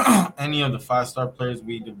want any of the 5-star players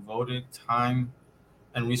we devoted time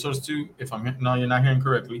and resource to. No, you're not hearing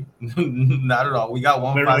correctly. Not at all. We got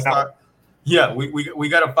one 5-star. Yeah, we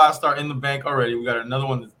got a 5-star in the bank already. We got another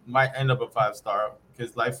one that might end up a 5-star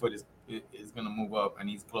because Lightfoot is going to move up and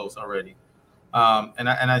he's close already. And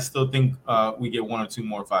I still think we get 1 or 2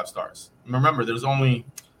 more 5-stars. Remember, there's only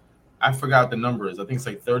I forgot the numbers. I think it's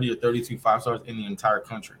like 30 or 32 5-stars in the entire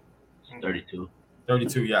country. 32.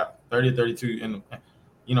 32, yeah. 30 or 32. And,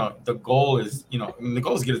 the goal is, the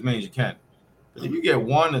goal is to get as many as you can. But if you get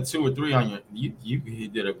 1 or 2 or 3 on you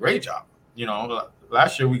did a great job.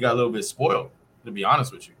 Last year we got a little bit spoiled, to be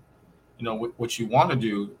honest with you. What you want to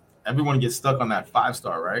do, everyone gets stuck on that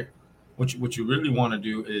 5-star, right? What you really want to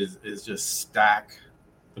do is just stack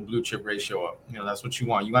the blue chip ratio up. That's what you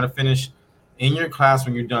want. You want to finish in your class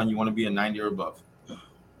when you're done. You want to be a 90 or above.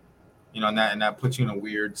 And that puts you in a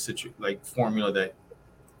weird formula that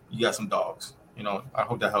you got some dogs. I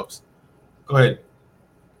hope that helps. Go ahead.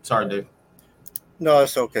 Sorry, Dave. No,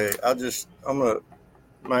 it's okay.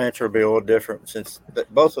 My answer will be a little different since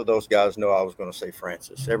both of those guys know I was going to say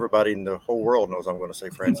Francis. Everybody in the whole world knows I'm going to say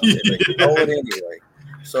Francis. They know it anyway.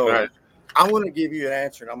 So right. I'm going to give you an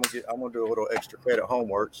answer, and I'm going to do a little extra credit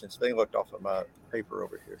homework since they looked off of my paper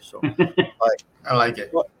over here. So, I like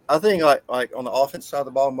it. I think like on the offense side of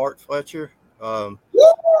the ball, Mark Fletcher,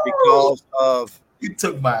 because of you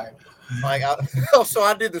took mine. So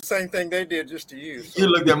I did the same thing they did just to you. So. You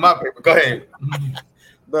looked at my paper. Go ahead.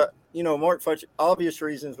 But Mark Fletcher, obvious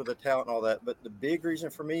reasons with the talent and all that, but the big reason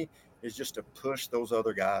for me is just to push those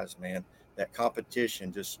other guys, man. That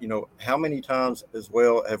competition, just how many times as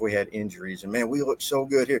well have we had injuries? And man, we look so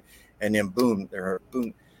good here, and then boom,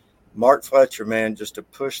 boom. Mark Fletcher, man, just to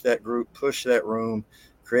push that group, push that room,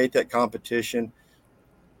 create that competition.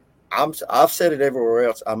 I've said it everywhere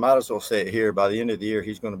else. I might as well say it here. By the end of the year,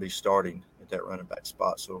 he's going to be starting at that running back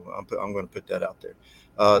spot. So I'm going to put that out there.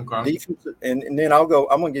 Okay. Defense, and then I'm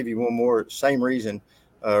going to give you one more. Same reason,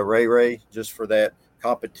 Ray, just for that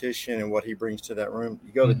competition and what he brings to that room.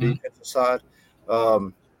 You go to the defensive side,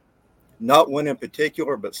 not one in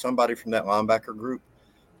particular, but somebody from that linebacker group.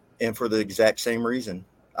 And for the exact same reason,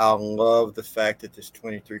 I love the fact that this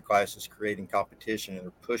 23 class is creating competition and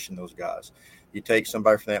they're pushing those guys. You take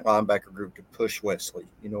somebody from that linebacker group to push Wesley.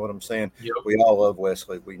 You know what I'm saying? Yep. We all love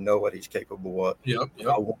Wesley. We know what he's capable of. Yep.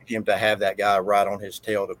 I want him to have that guy right on his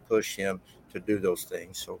tail to push him to do those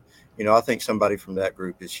things. So, I think somebody from that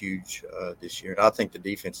group is huge this year. And I think the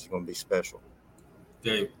defense is going to be special.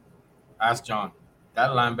 Dave, ask John.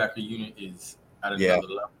 That linebacker unit is at another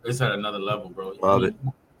level. It's at another level, bro. Love it.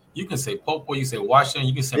 You can say Popo, you say Washington,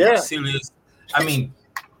 you can say Yeah. Marcelius. I mean,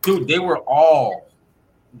 dude, they were all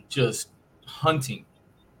just hunting.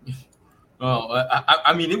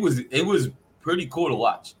 I mean, it was pretty cool to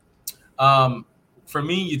watch. For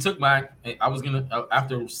me, you took my. I was gonna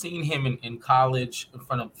after seeing him in college in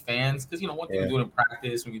front of fans, because one thing you're doing in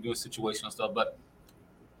practice when you're doing situational stuff, but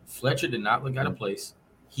Fletcher did not look out of place.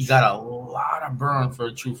 He got a lot of burn for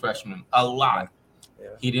a true freshman. A lot. Yeah.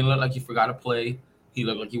 He didn't look like he forgot to play. He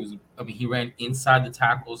looked like he was. I mean, he ran inside the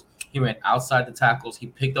tackles. He ran outside the tackles. He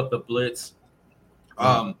picked up the blitz.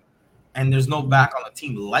 And there's no back on the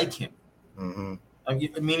team like him.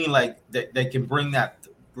 Mm-hmm. Meaning like that can bring that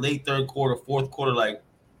late third quarter, fourth quarter. Like,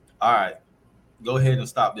 all right, go ahead and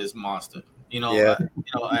stop this monster.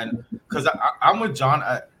 And because I'm with John.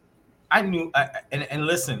 I knew, and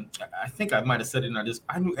listen, I think I might have said it in this.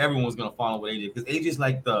 I knew everyone was gonna follow with AJ because AJ's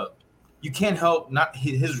like you can't help not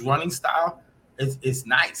his running style. It's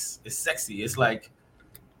nice, it's sexy. It's like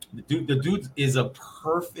the dude is a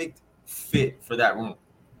perfect fit for that room.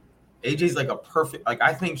 AJ's like a perfect. Like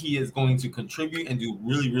I think he is going to contribute and do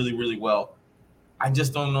really, really, really well. I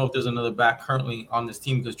just don't know if there's another back currently on this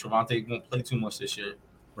team because Trevante won't play too much this year.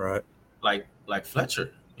 Right. Like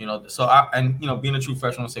Fletcher. So being a true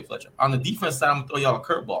freshman, I'll say Fletcher. On the defense side, I'm gonna throw y'all a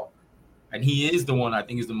curveball, and he is the one I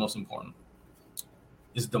think is the most important.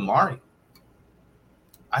 Is Damari.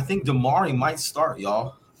 I think Damari might start,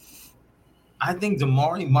 y'all. I think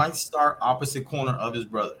Damari might start opposite corner of his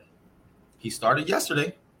brother. He started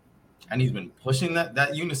yesterday, and he's been pushing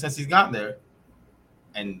that unit since he's got there.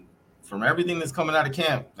 And from everything that's coming out of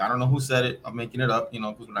camp, I don't know who said it. I'm making it up,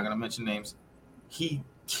 because we're not gonna mention names. He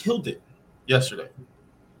killed it yesterday.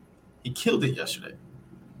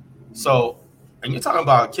 So, and you're talking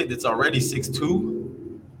about a kid that's already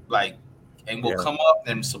 6'2", and will come up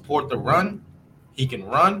and support the run. He can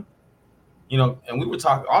run, and we were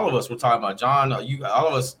talking, all of us were talking about John, all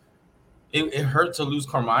of us, it hurt to lose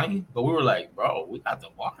Carmani, but we were like, bro, we got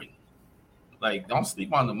Damari. Like, don't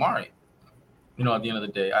sleep on Damari. At the end of the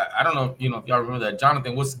day, I don't know, if y'all remember that.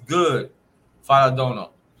 Jonathan, what's good? Faladono.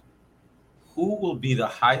 Who will be the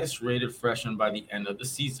highest rated freshman by the end of the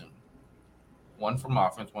season? One from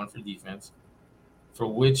offense, one for defense, for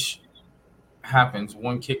which happens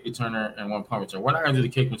one kick returner and one punt returner. We're not going to do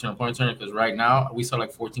the kick returner, punt returner, because right now we saw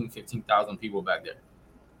like 15,000 people back there.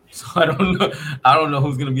 So I don't know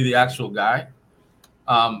who's going to be the actual guy.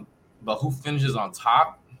 But who finishes on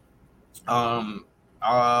top?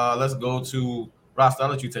 Let's go to Ross. I'll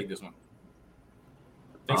let you take this one.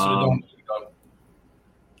 Thanks for the dome.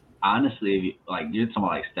 Honestly, you're talking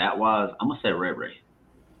about stat wise, I'm gonna say Ray.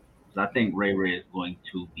 Because I think Ray is going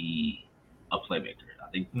to be a playmaker.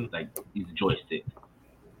 I think he's a joystick.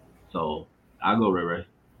 So I'll go Ray.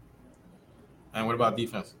 And what about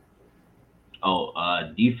defense?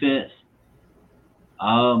 Defense.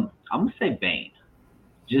 I'm gonna say Bain.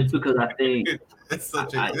 Just because I think it's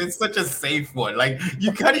such a safe one. Like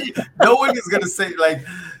you no one is gonna say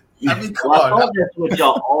I mean, come on. I thought that's what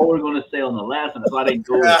y'all all were gonna say on the last one, so I didn't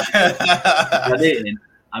go with it. I didn't.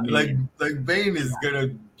 I mean,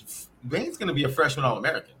 Bain's gonna be a freshman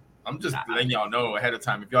All-American. I'm just letting y'all know ahead of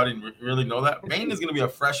time. If y'all didn't really know that, Bain is gonna be a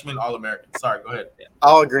freshman All-American. Sorry, go ahead.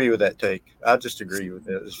 I'll agree with that take. I just agree with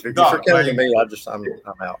it. If you're coming to me,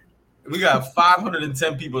 I'm out. We got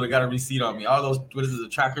 510 people that got a receipt on me. All those Twitters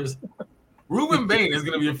and trackers. Ruben Bain is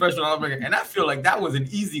going to be a freshman All-American, and I feel like that was an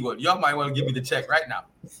easy one. Y'all might want to give me the check right now.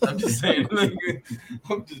 I'm just saying.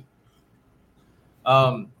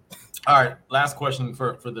 All right, last question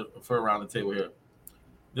for around the table here.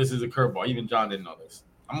 This is a curveball. Even John didn't know this.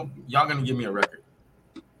 Y'all going to give me a record.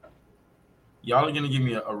 Y'all are going to give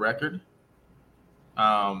me a record.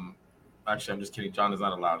 Actually, I'm just kidding. John is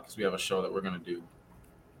not allowed because we have a show that we're going to do.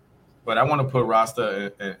 But I want to put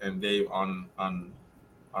Rasta and Dave on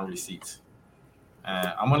receipts.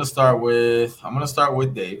 I'm gonna start with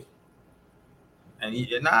Dave,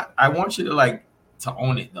 and I want you to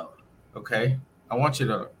own it though, okay? I want you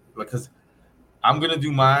to because I'm gonna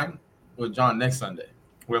do mine with John next Sunday.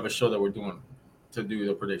 We have a show that we're doing to do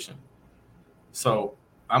the prediction, so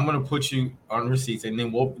I'm gonna put you on receipts, and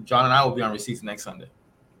then John and I will be on receipts next Sunday.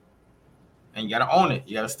 And you gotta own it.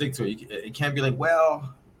 You gotta stick to it. It can't be like,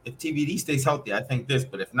 well, if TBD stays healthy, I think this,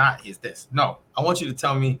 but if not, he's this. No, I want you to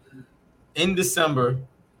tell me in December,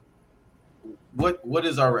 what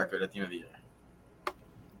is our record at the end of the year?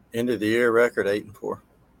 End of the year record 8-4.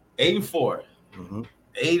 8-4. Mm-hmm.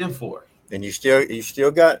 8-4. And you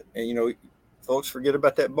still got, you know, folks forget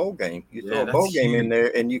about that bowl game. You throw a bowl game in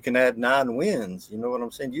there, and you can add 9 wins. You know what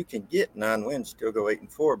I'm saying? You can get 9 wins, still go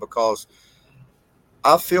 8-4, because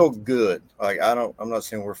I feel good. Like I'm not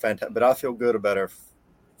saying we're fantastic, but I feel good about our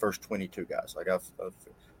first 22 guys. Like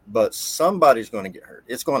but somebody's going to get hurt.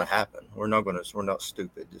 It's going to happen. We're not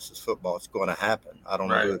stupid. This is football. It's going to happen. I don't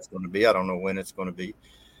know who it's going to be. I don't know when it's going to be,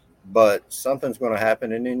 but something's going to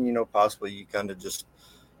happen. And then, you know, possibly you kind of just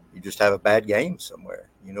have a bad game somewhere.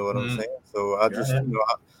 You know what I'm saying? So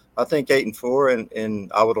I think 8-4,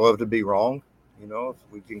 and I would love to be wrong. You know, if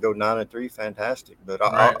we can go 9-3, fantastic. But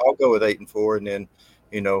I'll go with 8-4, and then,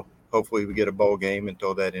 you know, hopefully we get a bowl game and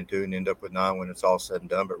throw that into and end up with 9 when it's all said and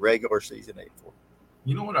done. But regular season 8-4.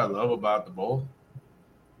 You know what I love about the bowl?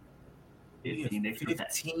 15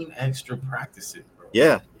 extra practices, bro.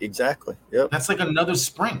 Yeah, exactly. Yep. That's like another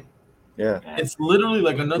spring. Yeah. It's literally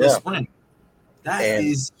like another spring. That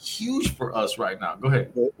is huge for us right now. Go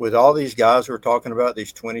ahead. With all these guys we're talking about,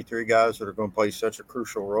 these 23 guys that are going to play such a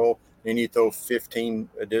crucial role, then you throw 15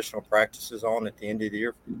 additional practices on at the end of the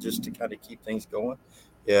year just to kind of keep things going.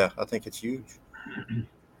 Yeah, I think it's huge.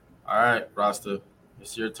 All right, Rasta,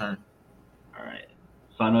 it's your turn. All right.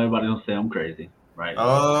 So I know everybody's going to say I'm crazy, right?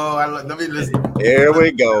 Oh, let me listen. There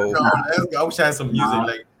we go. Let's go. I wish I had some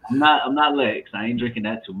music. I'm not Lex. I ain't drinking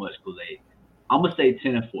that too much Kool-Aid. I'm going to say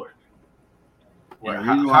 10-4.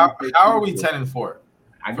 How are we 10-4?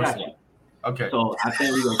 I got you. Okay. So I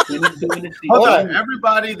think we go 10-2 in the season. Hold on,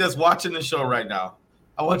 everybody that's watching the show right now,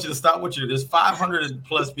 I want you to stop what you're doing. There's 500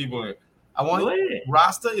 plus people here. I want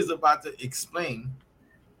Rasta is about to explain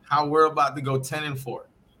how we're about to go 10-4.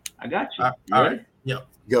 I got you. All right. Yeah.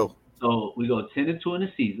 Go. So we go 10-2 in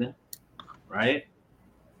the season, right?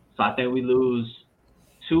 So I think we lose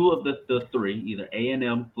 2 of the 3, either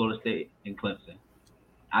A&M, Florida State, and Clemson.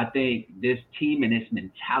 I think this team and its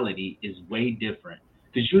mentality is way different.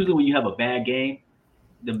 Because usually when you have a bad game,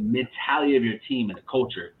 the mentality of your team and the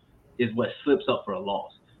culture is what slips up for a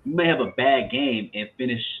loss. You may have a bad game and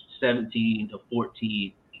finish 17-14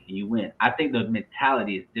 and you win. I think the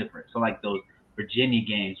mentality is different. So like those Virginia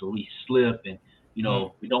games where we slip and, you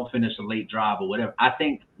know, we don't finish a late drive or whatever. I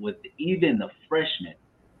think with even the freshmen,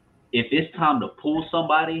 if it's time to pull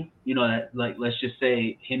somebody, you know, that, like let's just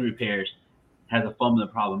say Henry Parrish has a fumbling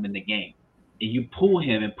problem in the game, and you pull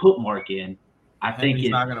him and put Mark in, I think he's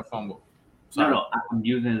not going to fumble. Sorry. No, I'm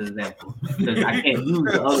using an example because I can't use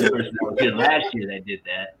the other person that was here last year that did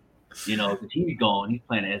that, you know, because he's gone. He's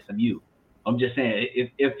playing at SMU. I'm just saying,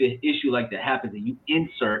 if an issue like that happens and you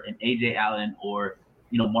insert an A.J. Allen or,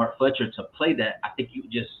 you know, Mark Fletcher to play that, I think you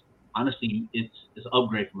just, honestly, it's an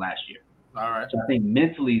upgrade from last year. All right. So I think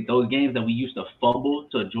mentally, those games that we used to fumble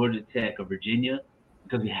to Georgia Tech or Virginia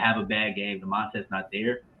because we have a bad game, the mindset's not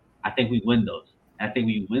there, I think we win those. I think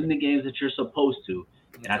we win the games that you're supposed to,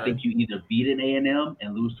 and I think you either beat an A&M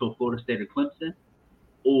and lose to a Florida State or Clemson,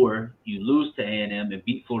 or you lose to A&M and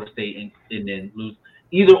beat Florida State and then lose.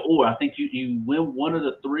 Either or, I think you win one of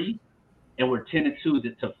the 3, and we're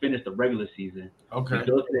 10-2 to finish the regular season. Okay. We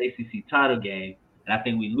go to the ACC title game, and I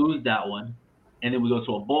think we lose that one, and then we go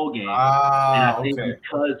to a bowl game. And I think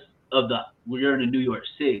because of we're in the New Year's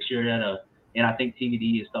Six, and I think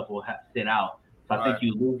TBD and stuff will sit out. So I think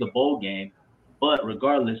you lose the bowl game. But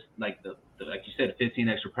regardless, like like you said, the 15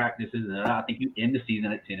 extra practices, and I think you end the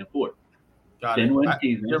season at 10-4. Got it.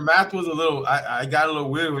 Your math was a little. I got a little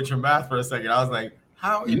weird with your math for a second. I was like,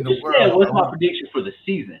 "How in the world?" What's my prediction for the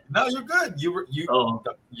season? No, you're good.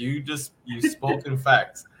 You spoke in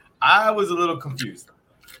facts. I was a little confused.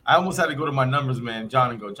 I almost had to go to my numbers man, John,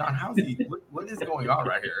 and go, John, how's he? What is going on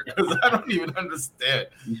right here? Because I don't even understand.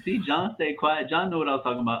 You see, John stayed quiet. John knew what I was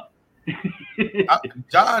talking about.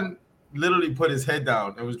 John literally put his head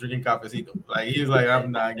down and was drinking cafecito. Like he was like,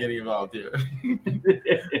 I'm not getting involved here.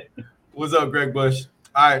 What's up, Greg Bush?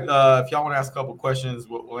 All right, if y'all want to ask a couple questions,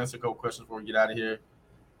 we'll answer a couple questions before we get out of here.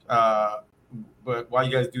 But while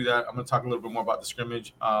you guys do that, I'm going to talk a little bit more about the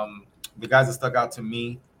scrimmage. The guys that stuck out to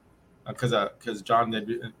me, because John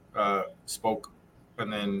spoke,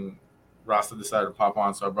 and then Rasta decided to pop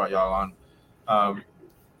on, so I brought y'all on.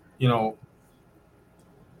 You know,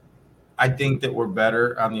 I think that we're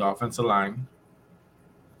better on the offensive line.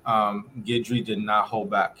 Guidry did not hold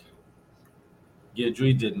back.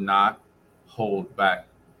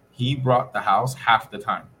 He brought the house half the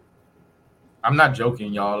time. I'm not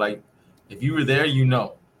joking, y'all. Like, if you were there, you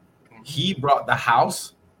know. He brought the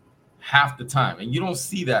house half the time, and you don't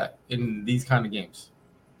see that in these kind of games.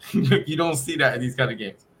 You don't see that in these kind of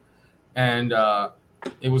games, and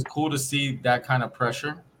it was cool to see that kind of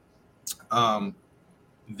pressure.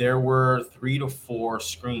 There were 3 to 4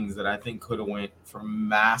 screens that I think could have went for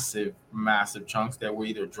massive chunks that were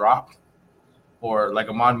either dropped or like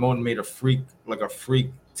Ahmad Moten made a freak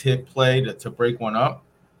tip play to break one up.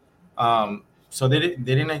 So they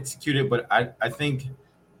didn't execute it, but I think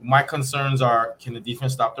my concerns are, can the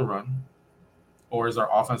defense stop the run, or is our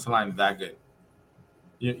offensive line that good?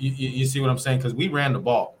 You see what I'm saying? Because we ran the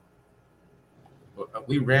ball.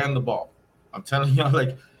 I'm telling you,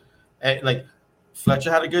 like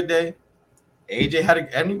Fletcher had a good day. AJ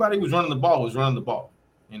anybody who was running the ball was running the ball.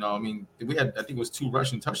 You know, I mean, we had, I think it was 2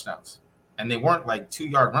 rushing touchdowns, and they weren't like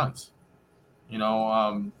 2-yard runs. You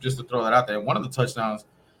know, just to throw that out there. One of the touchdowns,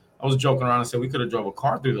 I was joking around and said we could have drove a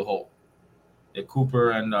car through the hole. That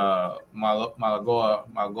Cooper and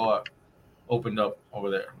Malagoa opened up over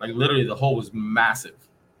there. Like literally, the hole was massive.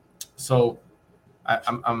 So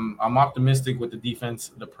I'm optimistic with the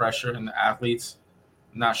defense, the pressure, and the athletes.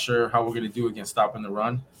 Not sure how we're going to do against stopping the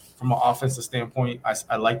run. From an offensive standpoint,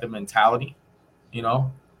 I like the mentality, you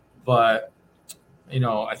know, but, you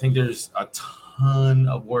know, I think there's a ton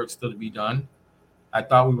of work still to be done. I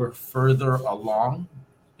thought we were further along,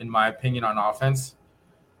 in my opinion, on offense.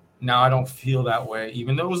 Now I don't feel that way,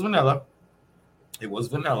 even though it was vanilla. It was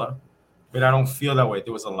vanilla, but I don't feel that way.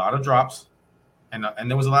 There was a lot of drops, and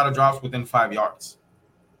there was a lot of drops within 5 yards.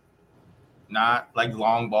 Not like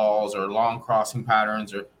long balls or long crossing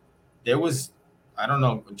patterns, or there was, I don't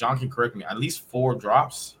know, John can correct me, at least 4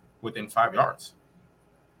 drops within 5 yards.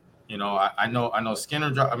 You know, I know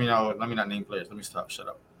Skinner dropped. I mean, let me not name players. Let me shut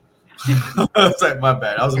up. It's like, my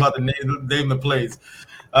bad. I was about to name the plays.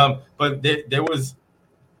 But there was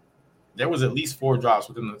at least 4 drops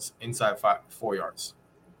within the inside 4 yards,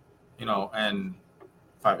 you know, and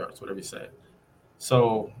 5 yards, whatever you say.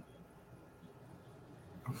 So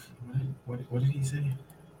what did he say?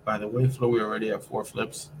 By the way, Flo, we already have 4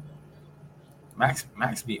 flips. Max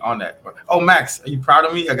be on that. Oh, Max, are you proud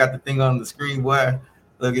of me? I got the thing on the screen, boy.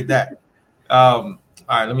 Look at that. All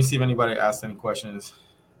right, let me see if anybody asked any questions.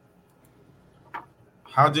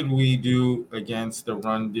 How did we do against the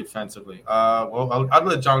run defensively? Well, I'll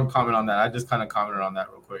let John comment on that. I just kind of commented on that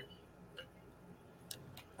real quick.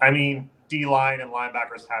 I mean, D-line and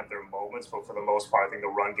linebackers had their moments, but for the most part, I think the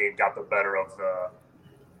run game got the better of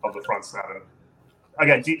the front seven.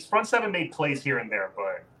 Again, front seven made plays here and there,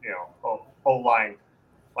 but, you know, O-line,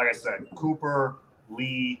 like I said, Cooper,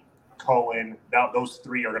 Lee, Cohen, those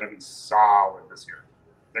 3 are going to be solid this year.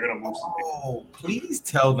 They're going to move some people. Oh, please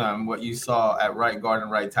tell them what you saw at right guard and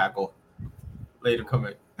right tackle later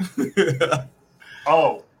coming.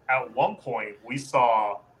 Oh, at one point, we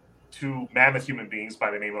saw 2 mammoth human beings by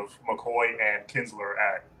the name of McCoy and Kinsler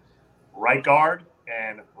at right guard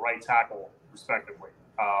and right tackle, respectively.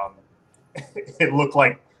 It looked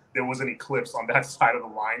like there was an eclipse on that side of the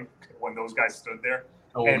line when those guys stood there.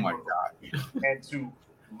 Oh, my God. And to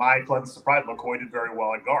my pleasant surprise, McCoy did very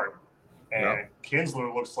well at guard. And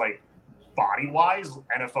Kinsler looks like, body-wise,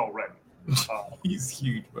 NFL ready. He's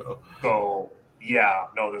huge, bro. So, yeah,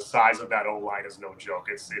 no, the size of that O-line is no joke.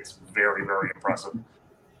 It's very, very impressive.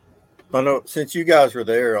 I know, since you guys were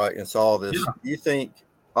there and saw this, do you think,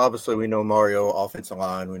 obviously we know Mario, offensive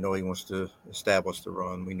line, we know he wants to establish the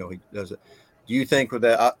run. We know he does it. Do you think with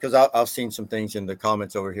that, because I've seen some things in the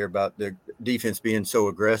comments over here about the defense being so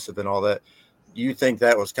aggressive and all that, do you think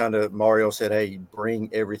that was kind of Mario said, hey, bring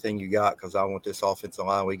everything you got because I want this offensive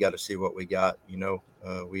line. We got to see what we got. You know,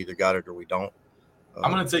 we either got it or we don't.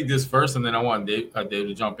 I'm going to take this first, and then I want Dave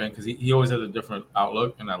to jump in because he always has a different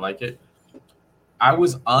outlook, and I like it. I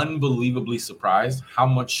was unbelievably surprised how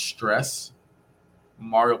much stress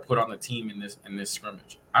Mario put on the team in this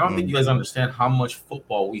scrimmage. I don't think you guys understand how much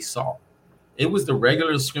football we saw. It was the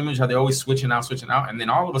regular scrimmage, how they always switching out, and then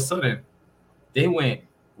all of a sudden they went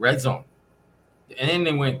red zone. And then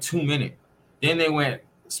they went 2-minute. Then they went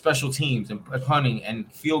special teams and punting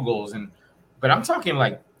and field goals. But I'm talking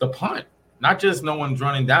like the punt, not just no one's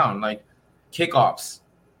running down, like kickoffs.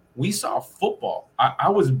 We saw football. I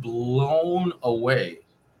was blown away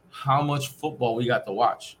how much football we got to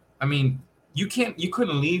watch. I mean, you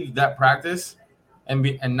couldn't leave that practice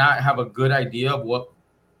and not have a good idea of what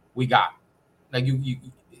we got. Like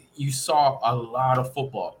you saw a lot of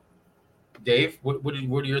football. Dave, what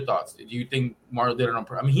are your thoughts? Do you think Mario did it on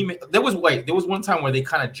purpose? I mean, there was one time where they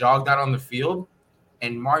kind of jogged out on the field,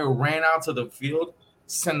 and Mario ran out to the field,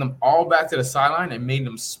 sent them all back to the sideline, and made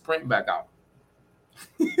them sprint back out.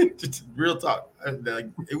 Just real talk. Like,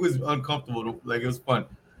 it was uncomfortable. Like, it was fun.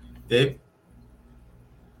 Dave?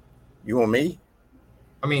 You want me?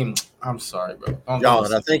 I mean, I'm sorry, bro.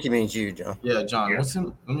 John, I think he means you, John. Yeah, John. Yeah. What's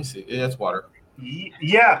him? Let me see. Yeah, it's water.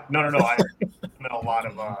 Yeah. No. I'm in a lot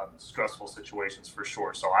of stressful situations for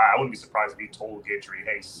sure. So I wouldn't be surprised if he told Gidry,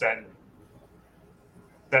 hey, send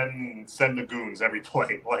the goons every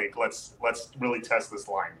play. Like, let's really test this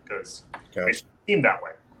line because it seemed that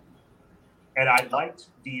way. And I liked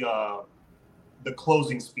the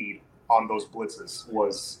closing speed on those blitzes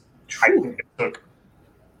was I think it took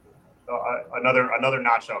another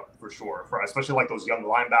notch up for sure, for especially like those young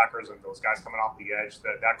linebackers and those guys coming off the edge.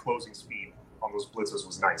 That closing speed on those blitzes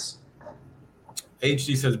was nice.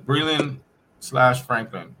 HD says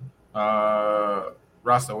Breland/Franklin.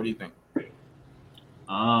 Rasta, what do you think?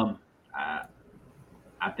 I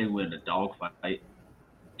think we're in a dogfight.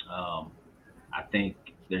 I think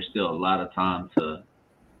there's still a lot of time to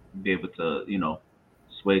be able to,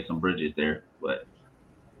 sway some bridges there, but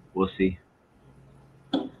we'll see.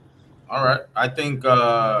 All right, I think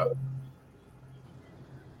I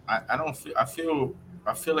feel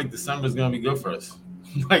like December is gonna be good for us.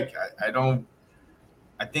 Like I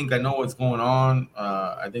think I know what's going on.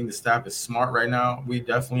 I think the staff is smart right now. We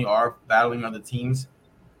definitely are battling other teams,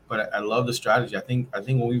 but I love the strategy. I think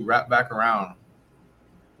when we wrap back around,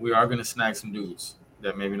 we are gonna snag some dudes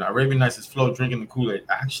that maybe not. Arabian Nights is Flo drinking the Kool-Aid.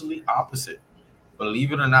 Actually, opposite.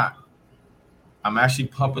 Believe it or not, I'm actually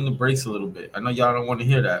pumping the brakes a little bit. I know y'all don't want to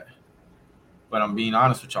hear that, but I'm being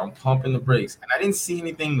honest with y'all. I'm pumping the brakes, and I didn't see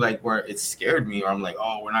anything like where it scared me or I'm like,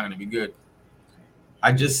 oh, we're not gonna be good.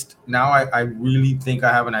 I just now I really think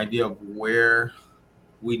I have an idea of where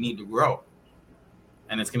we need to grow,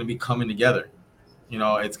 and it's gonna be coming together.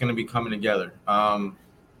 It's gonna be coming together.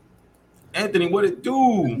 Anthony, what it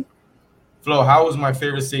do? Flo, how was my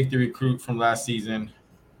favorite safety recruit from last season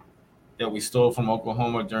that we stole from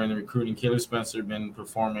Oklahoma during the recruiting? Caleb Spencer been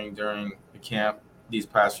performing during the camp these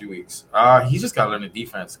past few weeks. He's just got to learn the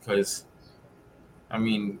defense because,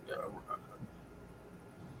 who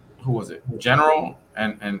was it? General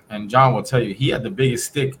and John will tell you he had the biggest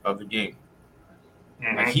stick of the game.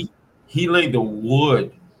 Mm-hmm. Like he laid the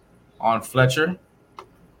wood on Fletcher.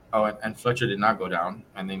 Oh, and Fletcher did not go down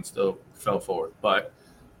and then still fell forward. But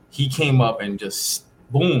he came up and just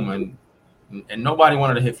boom, and nobody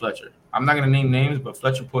wanted to hit Fletcher. I'm not going to name names, but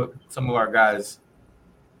Fletcher put some of our guys,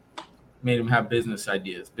 made him have business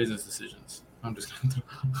ideas, business decisions. I'm just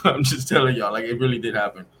telling y'all, like it really did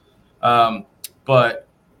happen. But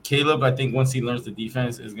Caleb, I think once he learns the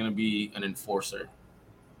defense, is going to be an enforcer.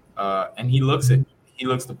 And he looks the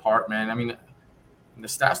part, man. I mean, the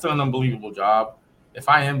staff's done an unbelievable job. If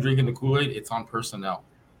I am drinking the Kool-Aid, it's on personnel.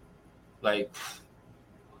 Like,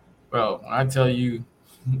 bro, when I tell you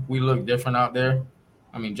we look different out there,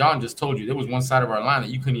 I mean, John just told you there was one side of our line that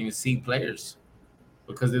you couldn't even see players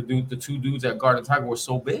because the two dudes at guard and tackle were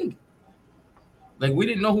so big. Like, we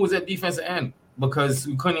didn't know who was at defensive end because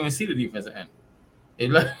we couldn't even see the defensive end. It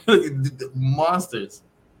looked monsters.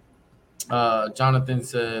 Jonathan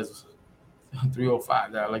says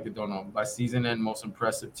 305. That I like it. Don't know. By season end, most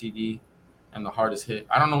impressive TD and the hardest hit.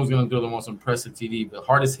 I don't know who's going to do the most impressive TD, but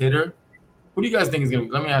hardest hitter. Who do you guys think is going to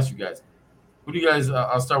be? Let me ask you guys. Who do you guys?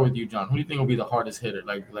 I'll start with you, John. Who do you think will be the hardest hitter,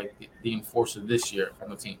 like the enforcer this year on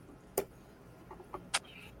the team?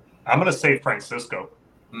 I'm going to say Francisco.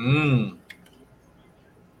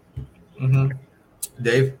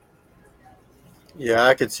 Dave? Yeah,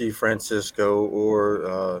 I could see Francisco,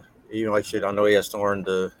 or even like I said, I know he has to learn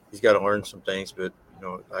he's got to learn some things, but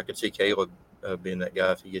I could see Caleb being that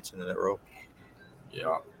guy if he gets into that role.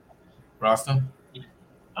 Yeah. Rasta?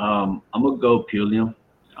 I'm gonna go Pulium.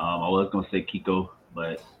 I was gonna say Kiko,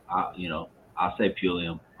 but I'll say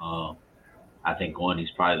Pulium. I think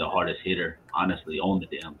he's probably the hardest hitter, honestly, on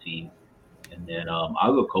the damn team. And then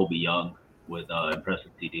I'll go Kobe Young with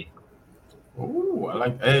impressive TD. Ooh, I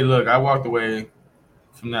like. Hey, look, I walked away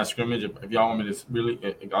from that scrimmage. If y'all want me to really,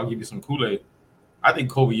 I'll give you some Kool-Aid. I think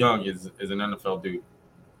Kobe Young is an NFL dude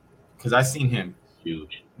because I seen him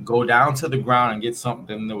huge go down to the ground and get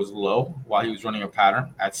something that was low while he was running a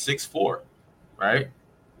pattern at 6'4", right?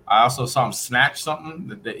 I also saw him snatch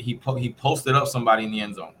something that he posted up somebody in the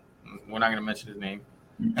end zone. We're not going to mention his name.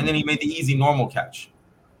 Mm-hmm. And then he made the easy normal catch.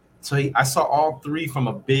 So I saw all three from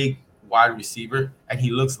a big wide receiver, and he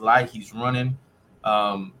looks like he's running.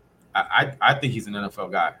 I think he's an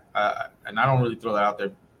NFL guy. And I don't really throw that out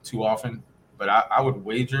there too often, but I would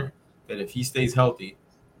wager that if he stays healthy,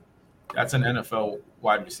 that's an NFL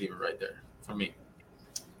wide receiver right there for me.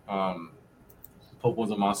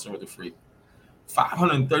 Popo's a monster with a freak.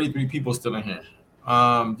 533 people still in here.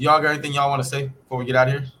 Do y'all got anything y'all want to say before we get out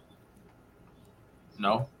of here?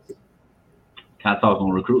 No? Can I talk on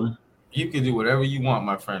recruiting? You can do whatever you want,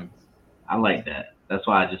 my friend. I like that. That's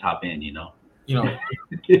why I just hop in, you know. Go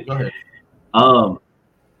ahead.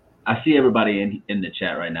 I see everybody in the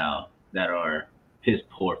chat right now that are piss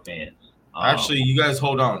poor fans. Actually, you guys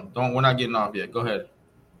hold on. We're not getting off yet. Go ahead.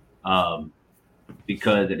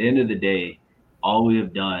 Because at the end of the day, all we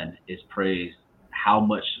have done is praise how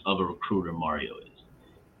much of a recruiter Mario is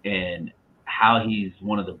and how he's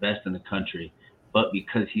one of the best in the country. But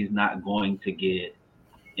because he's not going to get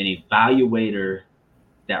an evaluator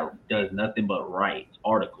that does nothing but write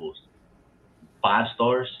articles, 5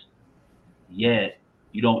 stars, yet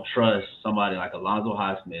you don't trust somebody like Alonzo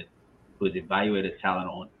Highsmith, who has evaluated talent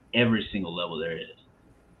on every single level there is.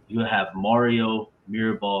 You have Mario,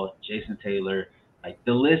 Mirabal, Jason Taylor, like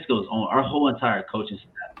the list goes on, our whole entire coaching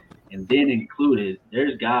staff. And then included,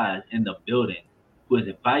 there's guys in the building who has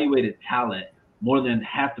evaluated talent more than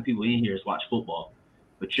half the people in here has watched football.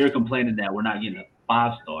 But you're complaining that we're not getting a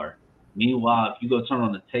 5-star. Meanwhile, if you go turn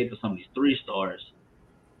on the tape of some of these 3 stars,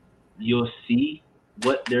 you'll see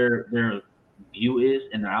what their view is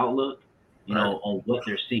and their outlook, you know, on what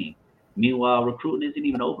they're seeing. Meanwhile, recruiting isn't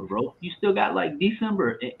even over, bro. You still got like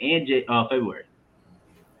December and February.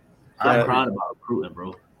 I'm proud about recruiting,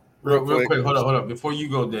 bro. Real quick, hold up. Before you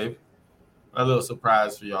go, Dave, a little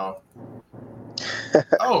surprise for y'all.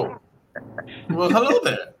 Oh, well, hello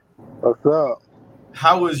there. What's up?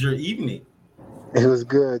 How was your evening? It was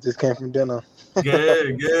good. Just came from dinner.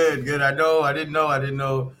 Good. I didn't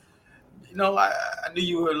know. You know, I knew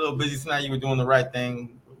you were a little busy tonight. You were doing the right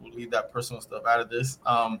thing. We'll leave that personal stuff out of this.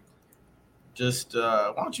 Why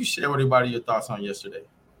don't you share with everybody your thoughts on yesterday?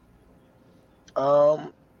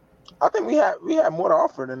 I think we had more to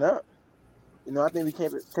offer than that. You know, I think we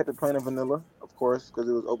kept it plain and vanilla, of course, because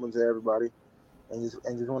it was open to everybody, and just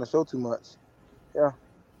want to show too much. Yeah,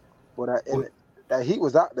 but that heat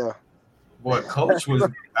was out there. Boy, Coach was.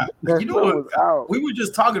 You know what? We were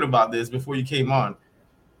just talking about this before you came on.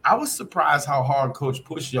 I was surprised how hard Coach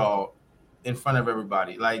pushed y'all in front of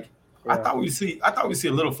everybody. Like, yeah. I thought we'd see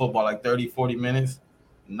a little football, like 30, 40 minutes.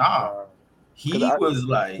 Nah. He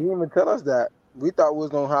didn't even tell us that. We thought we was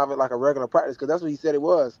going to have it like a regular practice because that's what he said it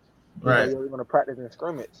was. Right. Like, we're going to practice in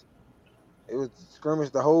scrimmage. It was scrimmage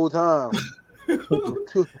the whole time. It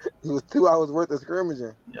was 2 hours worth of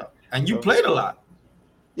scrimmaging. Yeah. And you played a lot.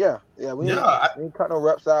 Yeah. We didn't cut no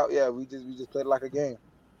reps out. Yeah, we just played it like a game.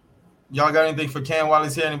 Y'all got anything for Cam while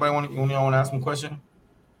he's here? Anybody want to ask him a question?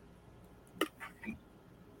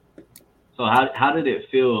 So how did it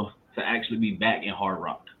feel to actually be back in Hard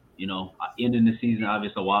Rock? You know, ending the season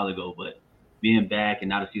obviously a while ago, but being back and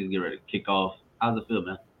now the season get ready to kick off. How's it feel,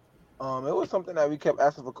 man? It was something that we kept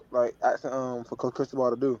asking for Coach Cristobal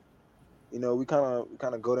to do. You know, we kind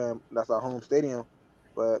of go there. That's our home stadium,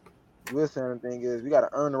 but we're saying the thing is we got to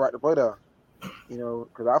earn the right to play there. You know,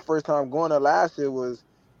 because our first time going there last year was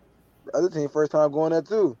the other team first time going there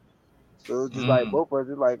too. So it's just like both of us,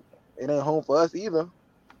 it's like it ain't home for us either.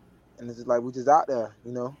 And it's just like we just out there,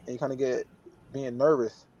 you know, and you kind of get being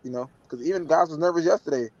nervous, you know, because even guys was nervous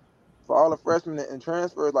yesterday for all the freshmen and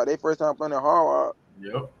transfers, like they first time playing at Harvard.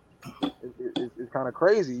 Yep. It's kind of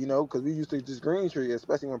crazy, you know, because we used to just green tree,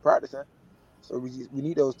 especially when practicing. So we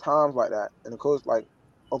need those times like that. And of course, like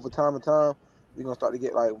over time and time, we're gonna start to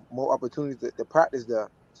get like more opportunities to practice there.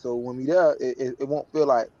 So when we there, it won't feel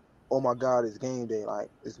like, oh my God, it's game day. Like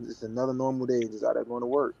it's another normal day, just out there going to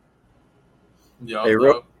work. Yeah. Hey,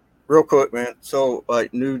 real quick, man. So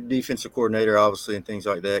like new defensive coordinator, obviously, and things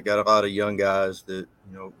like that. Got a lot of young guys that,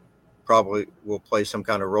 you know, probably will play some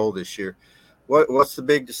kind of role this year. What's the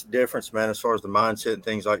biggest difference, man, as far as the mindset and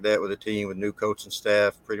things like that with a team with new coaching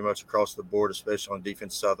staff pretty much across the board, especially on the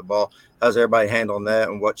defensive side of the ball? How's everybody handling that,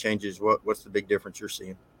 and what changes? What's the big difference you're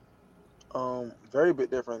seeing? Very big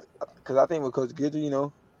difference, because I think with Coach Gidry, you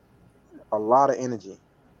know, a lot of energy,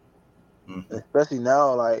 especially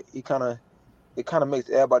now. Like it kind of makes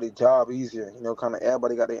everybody's job easier. You know, kind of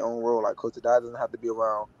everybody got their own role. Like Coach Adai doesn't have to be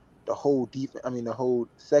around the whole defense. I mean, the whole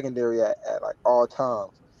secondary at like all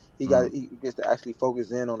times. He gets to actually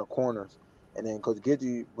focus in on the corners, and then Coach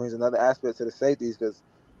Gidry brings another aspect to the safeties because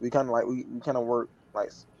we kind of work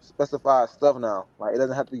like specified stuff now. Like it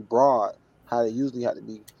doesn't have to be broad how it usually had to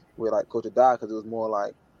be with like Coach Adai, because it was more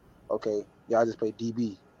like, okay, y'all just play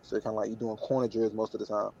DB, so kind of like you're doing corner drills most of the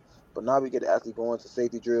time. But now we get to actually go into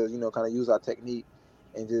safety drills, you know, kind of use our technique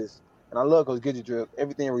and I love Coach Gidry drills.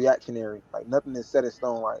 Everything reactionary, like nothing is set in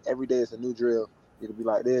stone. Like every day it's a new drill. It'll be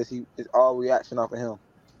like this. It's all reaction off of him.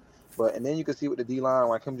 And then you can see with the D-line,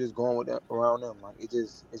 like him just going with them around them, like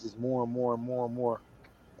it's just more and more and more and more,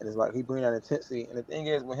 and it's like he bring that intensity. And the thing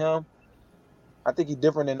is with him, I think he's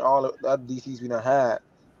different than all the other DCs we done had,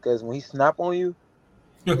 because when he snap on you,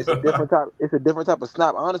 it's a different type. It's a different type of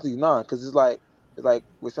snap. Honestly, no, because it's like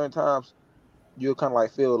with certain times you'll kind of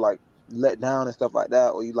like feel like let down and stuff like that,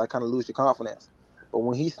 or you like kind of lose your confidence. But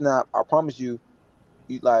when he snap, I promise you,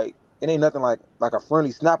 you like it ain't nothing like a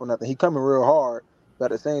friendly snap or nothing. He coming real hard, but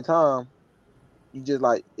at the same time, you just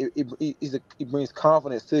like it brings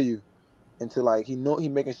confidence to you, into like he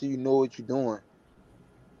making sure you know what you're doing.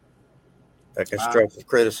 That constructive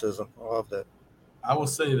criticism. I love that. I will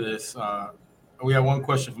say this. We have one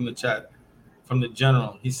question from the chat from the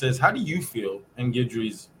general. He says, "How do you feel in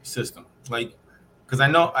Guidry's system? Like, because I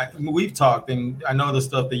know we've talked, and I know the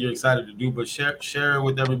stuff that you're excited to do, but share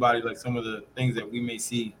with everybody like some of the things that we may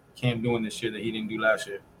see Cam doing this year that he didn't do last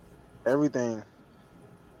year." Everything.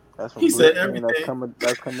 That's from He said blitzing. everything.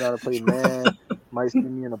 That's coming out to play man. Might see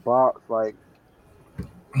me in the box. Like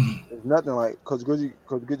there's nothing like Coach Guidry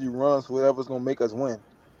runs whatever's gonna make us win.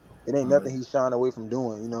 It ain't nothing he's shying away from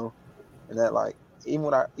doing, And that like even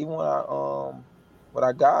when I with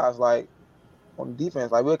our guys like on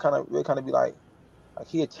defense, like we'll kind of be like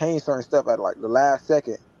he'll change certain stuff at like the last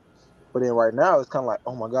second. But then right now it's kind of like,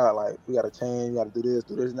 oh my God, like we got to change, we got to do this,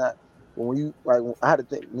 and that. But when I had to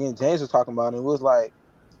think, me and James was talking about it, it was like,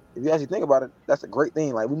 if you actually think about it, that's a great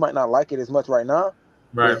thing. Like we might not like it as much right now,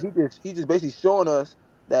 right? But he just basically showing us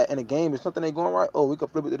that in a game, if something ain't going right, oh, we can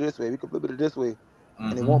flip it to this way, we can flip it to this way,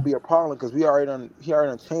 and it won't be a problem because he already done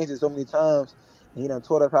changed it so many times, and he done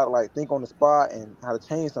taught us how to like think on the spot and how to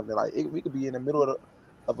change something. Like we could be in the middle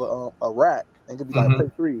of a rack and could be like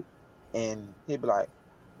play 3, and he'd be like,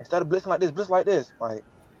 instead of blitzing like this, like.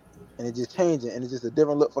 And it just changing, and it's just a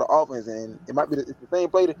different look for the offense. And it might be it's the same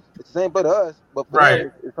play to us, but for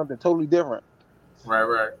them, it's something totally different.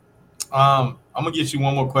 Right. I'm gonna get you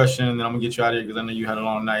one more question, and then I'm gonna get you out of here because I know you had a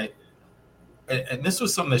long night. And this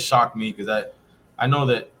was something that shocked me because I know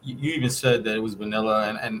that you even said that it was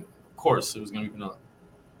vanilla, and of course it was gonna be vanilla.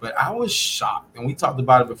 But I was shocked, and we talked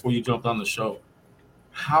about it before you jumped on the show.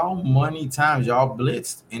 How many times y'all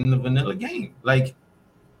blitzed in the vanilla game? Like,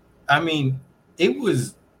 I mean, it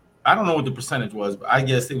was. I don't know what the percentage was, but I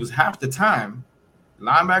guess it was half the time.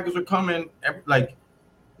 Linebackers were coming. Like,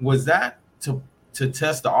 was that to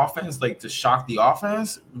test the offense, like to shock the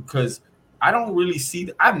offense? Because I don't really see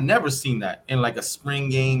that. I've never seen that in like a spring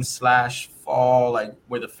game / fall, like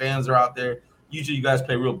where the fans are out there. Usually, you guys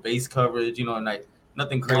play real base coverage, and like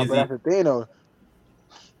nothing crazy. No, but that's the thing, though.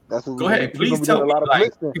 That's what Go ahead, please tell me. A lot of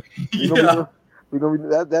blitzing. We're gonna be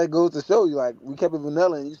that goes to show you, like we kept it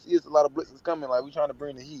vanilla, and you see it's a lot of blitzes coming. Like we trying to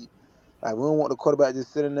bring the heat. Like we don't want the quarterback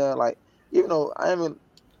just sitting there. Like even though I haven't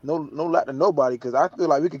no lack to nobody, because I feel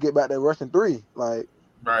like we could get back that rushing 3. Like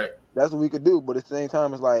that's what we could do. But at the same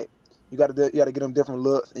time, it's like you got to get them different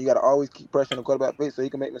looks, and you got to always keep pressuring the quarterback face so he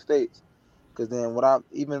can make mistakes. Because then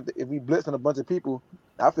even if we blitzing a bunch of people,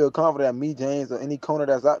 I feel confident that me, James, or any corner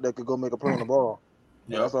that's out there could go make a play on the ball.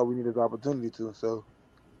 Yeah, that's all we need is opportunity to. So.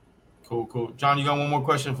 Cool. John, you got one more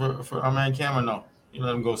question for our man Cam or no? You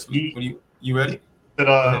let him go sleep. You ready?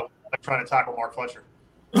 I'm trying to tackle Mark Fletcher.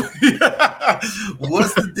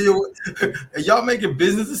 What's the deal? Are y'all making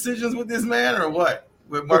business decisions with this man or what?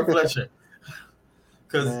 With Mark Fletcher?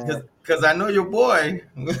 Because I know your boy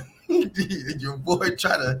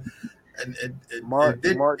tried to, and Mark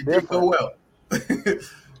did go well.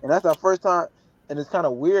 And that's our first time, and it's kind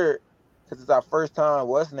of weird because it's our first time.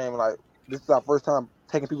 What's his name? Like this is our first time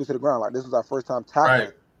taking people to the ground. Like this was our first time tackling.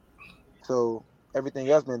 Right. So everything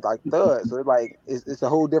else been like thud. So it's like it's a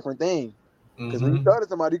whole different thing. Because when you thud at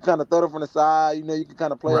somebody, you kind of thud it from the side. You can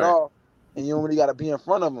kind of play it off, and you don't really got to be in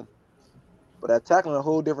front of them. But that tackling a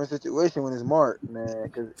whole different situation when it's Mark, man.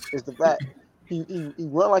 Because it's the fact he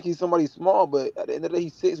run like he's somebody small, but at the end of the day,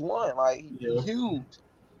 he's 6'1". Like he's huge,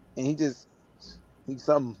 and he's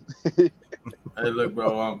something. Hey, look,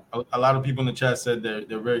 bro. A lot of people in the chat said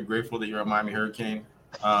they're very grateful that you're a Miami Hurricane,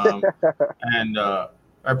 and I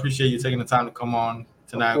appreciate you taking the time to come on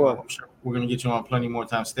tonight. I'm sure we're gonna get you on plenty more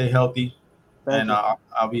time. Stay healthy, and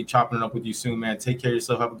I'll be chopping it up with you soon, man. Take care of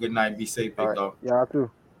yourself. Have a good night. Be safe, big dog. Yeah, I too.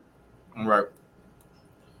 All right.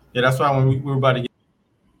 Yeah, that's why when we were about to get.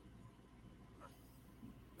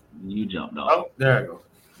 You jumped off. Oh, there I go.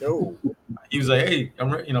 No. He was like, "Hey,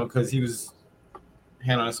 I'm ready," because he was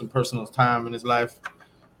handling some personal time in his life.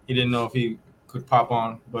 He didn't know if he could pop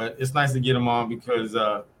on, but it's nice to get him on because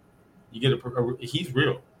you get he's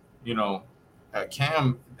real.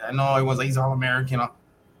 Cam, I know everyone's like he's all American.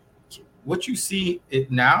 What you see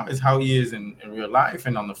it now is how he is in real life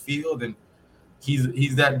and on the field, and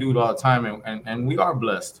he's that dude all the time. And we are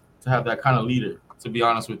blessed to have that kind of leader. To be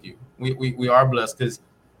honest with you, we are blessed because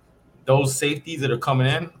those safeties that are coming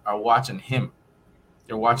in are watching him.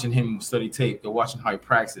 They're watching him study tape. They're watching how he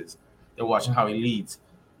practices. They're watching how he leads.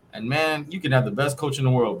 And man, you can have the best coach in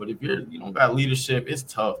the world, but if you don't got leadership, it's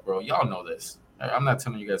tough, bro. Y'all know this. I'm not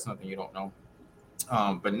telling you guys something you don't know.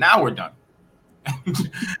 But now we're done.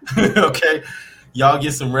 Okay. Y'all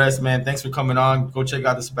get some rest, man. Thanks for coming on. Go check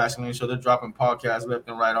out the Sebastian Lane Show. They're dropping podcasts left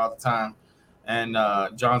and right all the time. And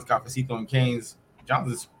John's Cafecito and Canes.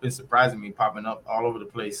 John's has been surprising me, popping up all over the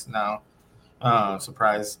place now.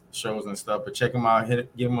 Surprise shows and stuff. But check them out.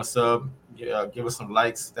 Give them a sub. Give us some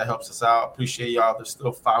likes. That helps us out. Appreciate y'all. There's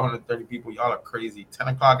still 530 people. Y'all are crazy. 10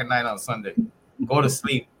 o'clock at night on Sunday. Go to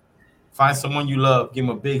sleep. Find someone you love. Give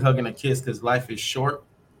them a big hug and a kiss because life is short.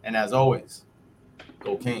 And as always,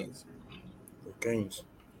 go Canes. Go Canes.